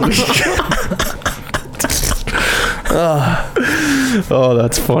 Oh,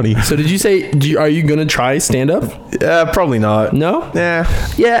 that's funny. So did you say, are you going to try stand-up? Yeah, probably not. No? Yeah.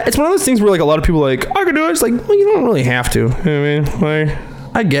 Yeah, it's one of those things where like a lot of people are like, I can do it. It's like, well, you don't really have to. You know what I mean? Like,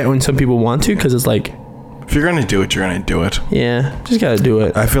 I get when some people want to because it's like, If you're gonna do it, you're gonna do it. yeah, just got to do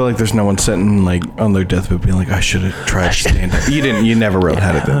it. I feel like there's no one sitting like on their deathbed being like, I should have tried stand up. You never really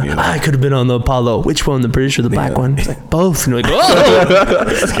had it then, you know? I could have been on the Apollo. Which one, the British or the black one? It's like both. And you're like,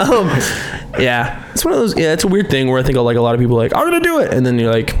 oh. Yeah, it's one of those. Yeah, it's a weird thing where I think like a lot of people are like, I'm gonna do it, and then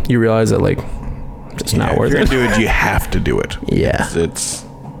you're like, you realize that like, it's not If worth you're it. gonna do it, you have to do it. Yeah, It's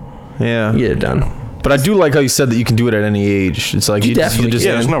Yeah. get it done. But I do like how you said that you can do it at any age. It's like You definitely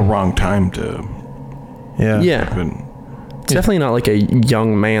yeah. There's no wrong time to. yeah. Yeah, But it's definitely not like a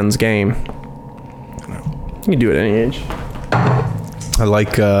young man's game. You can do it at any age. I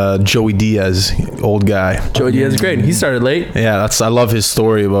like Joey Diaz, old guy. Joey Diaz is great. He started late. Yeah, I love his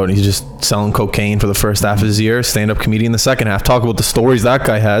story about he's just selling cocaine for the first half of his year, stand-up comedian the second half. Talk about the stories that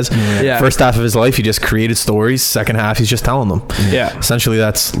guy has. Yeah. First half of his life, he just created stories. Second half, he's just telling them. Yeah. Essentially,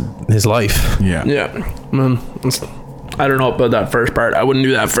 that's his life. Yeah. I don't know about that first part. I wouldn't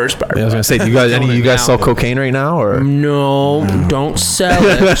do that first part. Yeah, I was gonna say, do you guys, any of you guys sell cocaine right now, or No, don't sell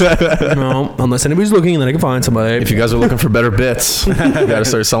it. No, unless anybody's looking, then I can find somebody. if you guys are looking for better bits, you gotta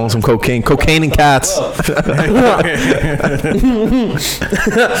start selling some cocaine and cats.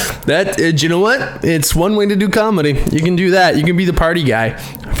 That you know what? It's one way to do comedy. You can do that. You can be the party guy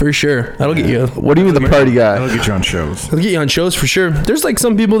for sure. That'll get you. What do you mean the party guy? That'll get you on shows. It'll get you on shows for sure. There's like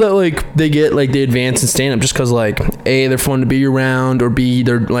some people that like they get like they advance in stand up just because like A, they're fun to be around, or B,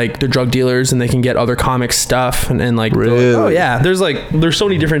 they're drug dealers and they can get other comic stuff and like Really? oh yeah, there's so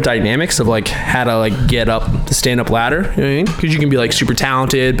many different dynamics of like how to like get up the stand up ladder. You know what I mean? Because you can be like super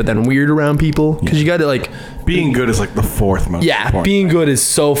talented but then weird around people because you got to like Being good is like the fourth most important. being good is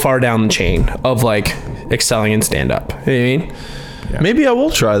so far down the chain of like excelling in stand up. You know what I mean? Maybe I will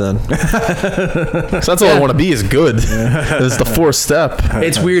try then. So that's all I want to be is good. It's the fourth step.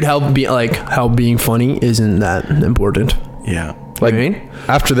 It's weird how being funny isn't that important. Yeah. Like, You know what I mean?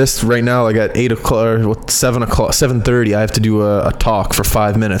 after this right now, like at 8 o'clock or 7 o'clock, 7:30, I have to do a talk for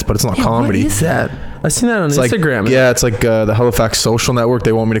 5 minutes, but it's not comedy. What is that? I've seen that on Instagram. It's like the Halifax social network.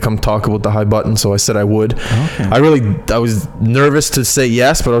 They want me to come talk about the high button, so I said I would. Okay. I was nervous to say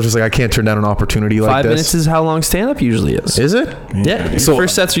yes, but I was just like, I can't turn down an opportunity like 5 this. minutes is how long stand up usually is. Is it? Yeah. So-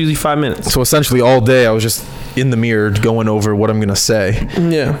 First set's usually 5 minutes. So essentially all day I was just in the mirror going over what I'm gonna say,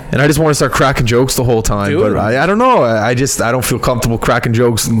 Yeah. and I just want to start cracking jokes the whole time. Do it. But I don't know. I don't feel comfortable cracking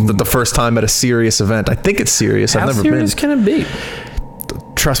jokes the first time at a serious event. I think it's serious. I've How never serious been. can it be?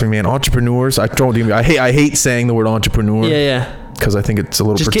 Trust me, man. Entrepreneurs. I hate saying the word entrepreneur. Yeah. Because I think it's a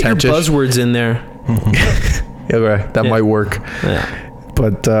little Just get pretentious. your buzzwords in there. Yeah, right. That might work. Yeah.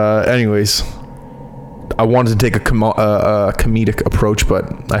 But anyways, I wanted to take a comedic approach, but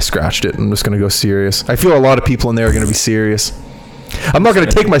I scratched it. I'm just gonna go serious. I feel a lot of people in there are gonna be serious. I'm not gonna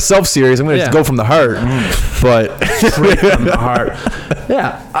take myself serious. I'm gonna go from the heart. But From the heart.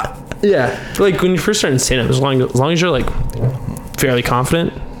 Yeah. Yeah. Like when you first start stand up, as long as you're like fairly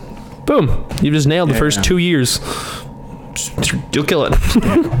confident, boom, you just nailed the first 2 years. You'll kill it.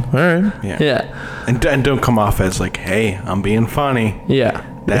 all right. Yeah. And don't come off as like, hey, I'm being funny. Yeah.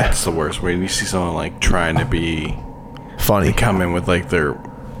 That's the worst way. You see someone like trying to be Funny. come in with like their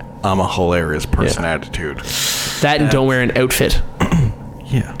I'm a hilarious person attitude. That and don't wear an outfit.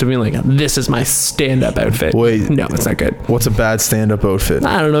 Yeah. To be like, this is my stand-up outfit. Wait. No, it's not good. What's a bad stand-up outfit?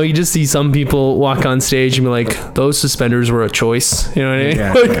 I don't know. You just see some people walk on stage and be like, those suspenders were a choice. You know what I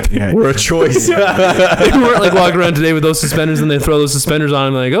mean? Yeah. We're a choice. They weren't like walking around today with those suspenders and they throw those suspenders on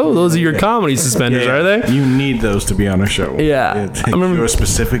and like, oh, those are your comedy suspenders, are they? You need those to be on a show. Yeah. I I remember- do a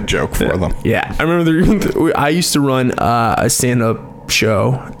specific joke for them. Yeah. I remember I used to run a stand-up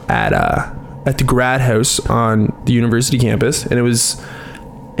show at the grad house on the university campus, and it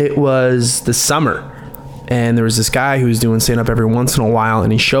was the summer, and there was this guy who was doing stand-up every once in a while,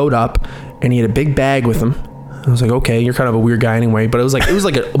 and he showed up and he had a big bag with him. I was like, okay, you're kind of a weird guy anyway, but it was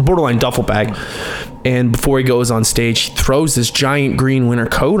like a borderline duffel bag. And before he goes on stage, he throws this giant green winter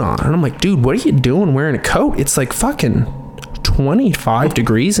coat on, and I'm like, dude, what are you doing wearing a coat? It's like fucking 25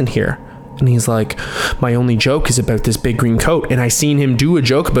 degrees in here. And he's like, my only joke is about this big green coat. And I seen him do a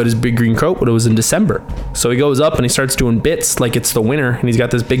joke about his big green coat, but it was in December. So he goes up and he starts doing bits like it's the winter, and he's got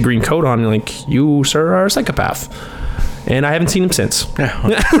this big green coat on, and like, you, sir, are a psychopath. And I haven't seen him since.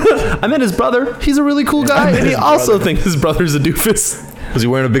 I met his brother. He's a really cool guy, and he also thinks his brother's a doofus. Was he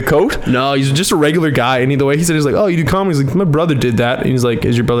wearing a big coat? No, he's just a regular guy. And the way he said, he's like, oh, you do comedy? He's like, my brother did that. And he's like,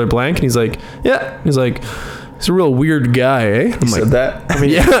 is your brother blank? And he's like, yeah. He's like, he's a real weird guy, eh? I'm like, Said that? I mean,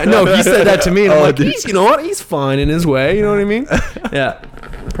 yeah, no, he said that to me, and I'm like, dude. you know what? He's fine in his way. You know what I mean? Yeah,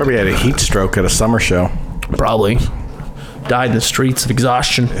 Probably had a heat stroke at a summer show. probably died in the streets of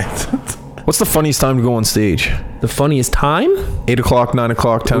exhaustion. What's the funniest time to go on stage? The funniest time? 8 o'clock, 9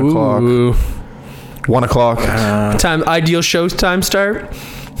 o'clock, 10 o'clock, Ooh. 1 o'clock. Time ideal show time start.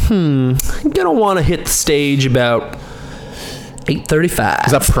 I'm gonna want to hit the stage about 8:35.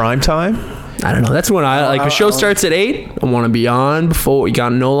 Is that prime time? I don't know. That's when I like. The show starts at 8. I want to be on before you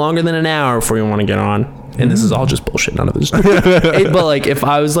got no longer than an hour before you want to get on. And this is all just bullshit. None of this. But like, if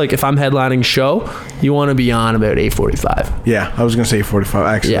I'm headlining show, you want to be on about 8:45. Yeah, I was gonna say 45.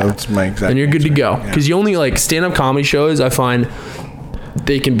 Actually, Yeah. that's my exact. Then you're good to go. Yeah. Because you only like stand-up comedy shows. I find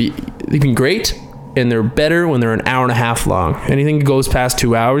they can be great, and they're better when they're an hour and a half long. Anything that goes past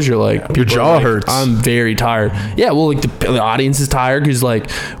 2 hours, you're like, Your jaw hurts. I'm very tired. Yeah, well, like the audience is tired because like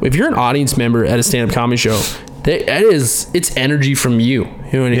if you're an audience member at a stand-up comedy show, it's energy from you.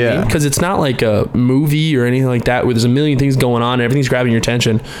 You know what I mean? Because it's not like a movie or anything like that where there's a million things going on and everything's grabbing your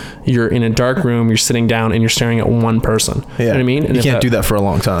attention. You're in a dark room, you're sitting down, and you're staring at one person. Yeah. You know what I mean? And you can't do that for a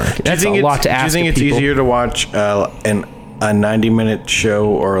long time. That's a lot to ask. Do you think it's easier to watch a 90-minute show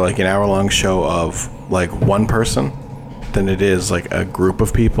or like an hour-long show of like one person than it is like a group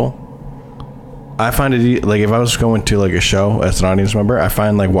of people? I find it like if I was going to like a show as an audience member, I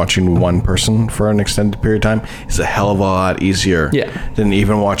find like watching one person for an extended period of time is a hell of a lot easier than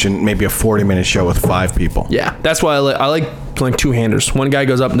even watching maybe a 40-minute show with 5 people. Yeah, that's why I like two-handers. One guy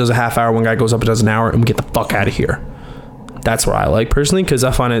goes up and does a half hour, one guy goes up and does an hour, and we get the fuck out of here. That's what I like personally, because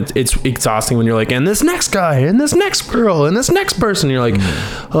I find it's exhausting when you're like, and this next guy, and this next girl, and this next person. You're like,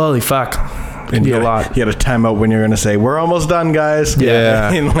 holy fuck. And you got a timeout when you're going to say, we're almost done, guys.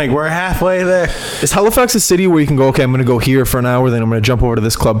 Yeah. And like, we're halfway there. Is Halifax a city where you can go, okay, I'm going to go here for an hour, then I'm going to jump over to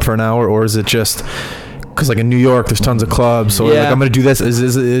this club for an hour? Or is it just... Because like in New York, there's tons of clubs. So like, I'm going to do this.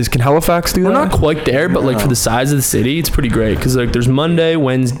 Can Halifax do that? We're not quite there, but like for the size of the city, it's pretty great. Because like there's Monday,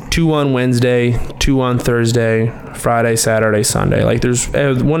 2 on Wednesday, 2 on Thursday, Friday, Saturday, Sunday. Like there's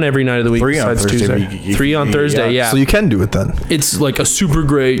one every night of the week. 3 on Thursday. Tuesday. 3 on Thursday, yeah. So you can do it then. It's like a super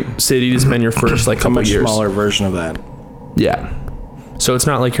great city to spend your first like couple much years. Smaller version of that. Yeah. So it's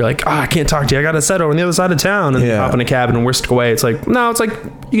not like you're like, I can't talk to you. I got a set over on the other side of town and hop in a cab and whisk away. It's like, no, it's like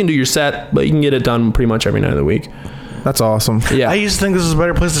you can do your set, but you can get it done pretty much every night of the week. That's awesome. Yeah. I used to think this was a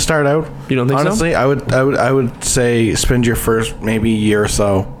better place to start out. You don't think Honestly, so? I would say spend your first maybe year or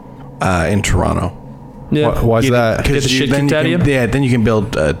so in Toronto. Yeah. Why is that? Get the shit kicked out of you? Yeah, then you can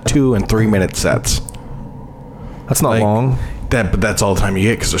build 2 and 3 minute sets. That's not long. But that's all the time you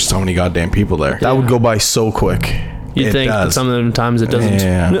get because there's so many goddamn people there. That would go by so quick. You'd think, but some of the times it doesn't.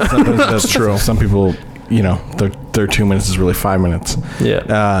 Yeah, sometimes that's true. Some people, their 2 minutes is really 5 minutes.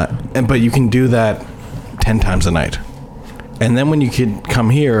 Yeah. But you can do that 10 times a night. And then when you could come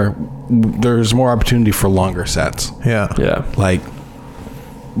here, there's more opportunity for longer sets. Yeah. Yeah. Like,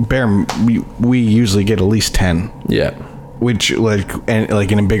 we usually get at least 10. Yeah. Which, like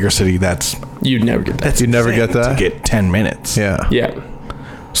in a bigger city, You'd never get that. You'd never get that? To get 10 minutes. Yeah. Yeah.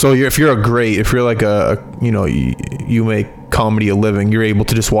 So if you're like you make comedy a living, you're able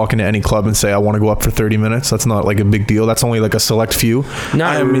to just walk into any club and say, I want to go up for 30 minutes. That's not like a big deal. That's only like a select few. If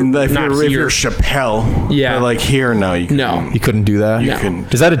you're Chappelle, like here, no, you couldn't. You couldn't do that. You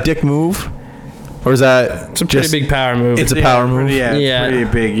couldn't. Is that a dick move? Or is that It's a pretty big power move. It's a power move. Yeah, it's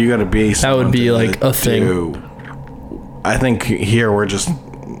pretty big. You got to be. That would be like a thing. I think here we're just,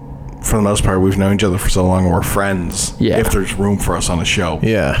 for the most part, we've known each other for so long. We're friends. Yeah. If there's room for us on the show,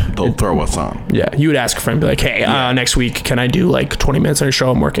 they'll throw us on. Yeah. You would ask a friend, be like, hey, next week, can I do like 20 minutes on your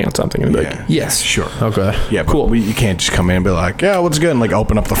show? I'm working on something. And be like, yes. Sure. Okay. Yeah, but Cool. you can't just come in and be like, yeah, what's good? And like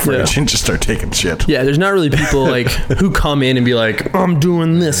open up the fridge and just start taking shit. Yeah. There's not really people like who come in and be like, I'm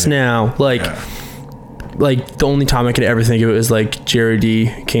doing this now. Like the only time I could ever think of it was like Jerry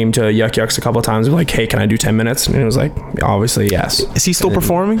D came to Yuck Yucks a couple of times and like, hey, can I do 10 minutes? And it was like, obviously, yes. Is he still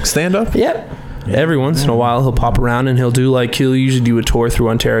performing stand up? Yep. Yeah. Every once in a while he'll pop around and he'll usually do a tour through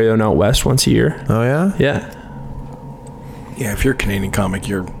Ontario and out west once a year. Oh yeah? Yeah, if you're a Canadian comic,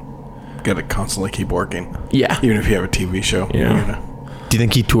 you're gotta constantly keep working. Yeah. Even if you have a TV show. Yeah. Do you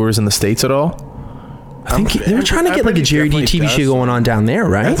think he tours in the States at all? I think they were trying to get like a Jerry D TV show going on down there,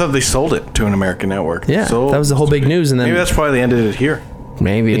 right? I thought they sold it to an American network. Yeah, that was the whole big news. And then maybe that's why they ended it here.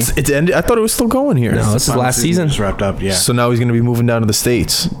 Maybe it's ended. I thought it was still going here. No, this is last season. Just wrapped up. Yeah. So now he's going to be moving down to the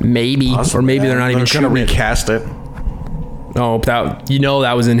States. Maybe, Awesome. or maybe they're not even going to shooting it. recast it. Oh,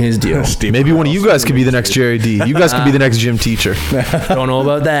 that was in his deal. Maybe one of you guys could be the next Jerry D. You guys could be the next gym teacher. Don't know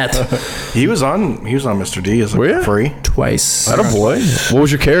about that. He was on Mr. D as a referee Twice. Attaboy. What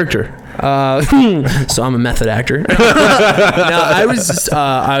was your character? So I'm a method actor. No, I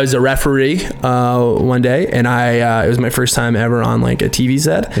was a referee one day, and it was my first time ever on like a TV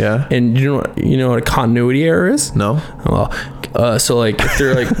set. Yeah. And you know what a continuity error is? No. Well, so like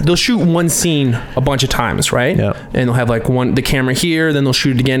they'll shoot one scene a bunch of times, right? Yeah. And they'll have like the camera here, then they'll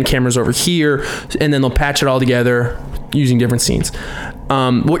shoot it again, cameras over here, and then they'll patch it all together using different scenes.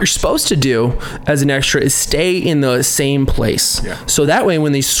 what you're supposed to do as an extra is stay in the same place. Yeah. So that way,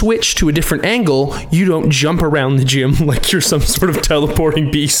 when they switch to a different angle, you don't jump around the gym like you're some sort of teleporting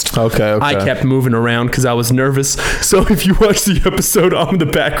beast. Okay. I kept moving around because I was nervous. So if you watch the episode, I'm in the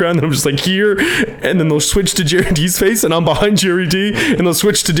background and I'm just like here, and then they'll switch to Jerry D's face and I'm behind Jerry D, and they'll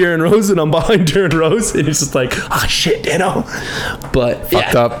switch to Darren Rose and I'm behind Darren Rose, and it's just like, oh shit, Dano. But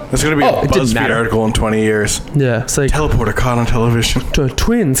Fucked up. There's going to be a it didn't BuzzFeed matter. article in 20 years. Yeah, it's like Teleporter caught on television.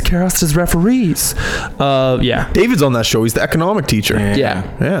 twins cast as referees. Yeah. David's on that show. He's the economic teacher.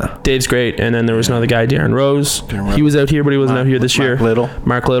 Yeah. Dave's great. And then there was another guy, Darren Rose. He was out here, but he wasn't out here this year.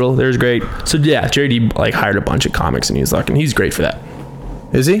 Mark Little. There's great. So yeah, Jerry D like hired a bunch of comics, and he's great for that.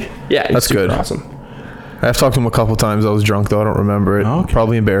 Is he? Yeah, he's that's super good. Awesome. I've talked to him a couple times. I was drunk though. I don't remember it. Okay.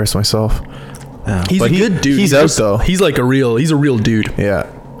 Probably embarrassed myself. He's But a good dude. He's out though. He's a real dude. Yeah.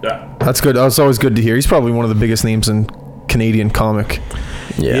 That's good. That's always good to hear. He's probably one of the biggest names in Canadian comic,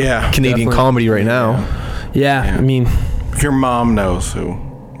 Yeah. Canadian definitely. comedy right now. Yeah. I mean, If your mom knows who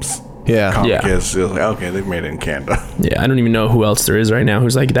Yeah. comic Yeah. is, you're like, okay, they've made it in Canada. yeah, I don't even know who else there is right now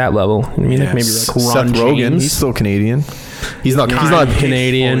who's like that level. I mean, like maybe like Ron Seth Rogen. James. He's still Canadian. He's not. He's not Fully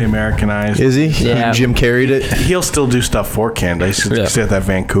Canadian. Americanized. Is he? Yeah. Jim carried it. He'll still do stuff for Canada. He's Yeah. got that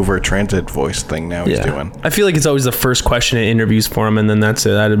Vancouver transit voice thing now he's doing. I feel like it's always the first question in interviews for him, and then that's it.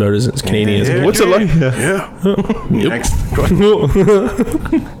 That about as Canadian as it Yeah. What's it like? Yeah. Next.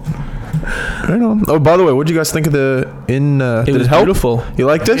 I don't know. Oh, by the way, what did you guys think of the It did was it help? beautiful. You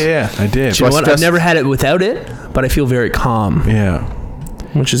liked it? Yeah, I did. Do you know what? Stress- I've never had it without it, but I feel very calm, Yeah.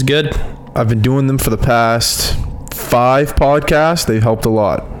 which is good. I've been doing them for the past 5 podcasts. They've helped a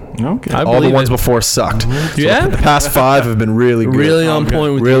lot. Okay. I All the believe ones it. before sucked. Yeah? The past 5 have been really good. Really on Okay.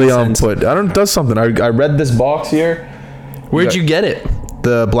 point with Really the on sense. point. I don't. It does something. I read this box here. Where'd you get it?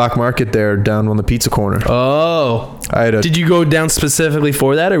 The black market there down on the pizza corner. Oh. I had a. Did you go down specifically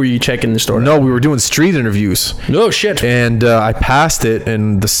for that, or were you checking the store? No, we were doing street interviews. No shit. And I passed it,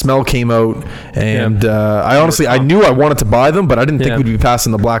 and the smell came out. And I knew I wanted to buy them, but I didn't think Yeah. we'd be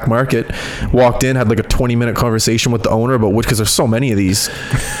passing the black market. Walked in, had like a 20-minute conversation with the owner about which, because there's so many of these.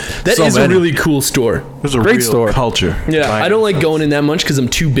 That so is many. a really cool store. There's a Great real store. culture. Yeah, I don't like going in that much because I'm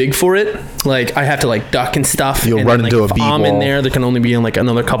too big for it. Like, I have to like duck and stuff. You'll and run then, into like, a if I'm in b-ball. there, there can only be like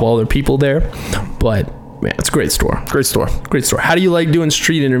another couple other people there. But man, it's a great store. Great store. Great store. How do you like doing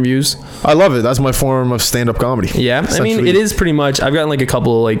street interviews? I love it. That's my form of stand-up comedy. Yeah, I mean, Essentially. it is pretty much. I've gotten like a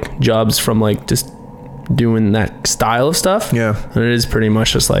couple of like jobs from like just doing that style of stuff. Yeah. And it is pretty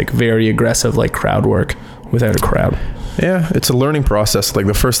much just like very aggressive like crowd work without a crowd. Yeah, it's a learning process. Like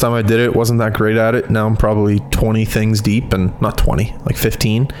the first time I did it, wasn't that great at it. Now I'm probably 20 things deep, and not 20, like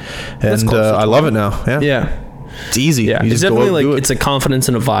 15. That's And close to I love it now. Yeah. Yeah. It's easy. Yeah. You It's just go definitely out and like do it. it's a confidence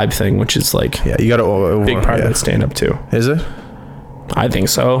and a vibe thing, which is like Yeah, you got to a big part of it stand up too. Is it? I think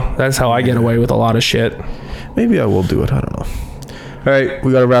so. That's how I get away with a lot of shit. Maybe I will do it. I don't know. All right,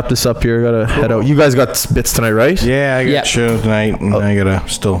 we got to wrap this up here. Got to head out. You guys got bits tonight, right? Yeah, I got Yeah. show tonight, and I gotta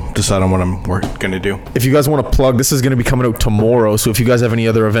still decide on what I'm gonna do. If you guys want to plug, this is going to be coming out tomorrow. So if you guys have any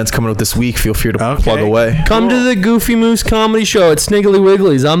other events coming out this week, feel free to Okay. plug away. Come to the Goofy Moose Comedy Show at Sniggly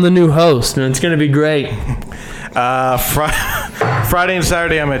Wiggly's. I'm the new host, and it's going to be great. Friday and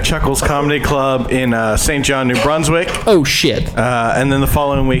Saturday, I'm at Chuckles Comedy Club in St. John, New Brunswick. Oh, shit. And then the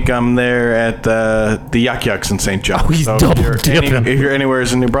following week, I'm there at the Yuck Yucks in St. John. Oh, he's double dipping. If you're anywhere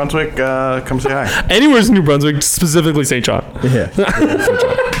in New Brunswick, come say hi. Anywhere's in New Brunswick, specifically St. John. Yeah.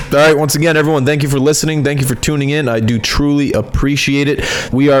 All right, once again, everyone, thank you for listening. Thank you for tuning in. I do truly appreciate it.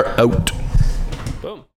 We are out.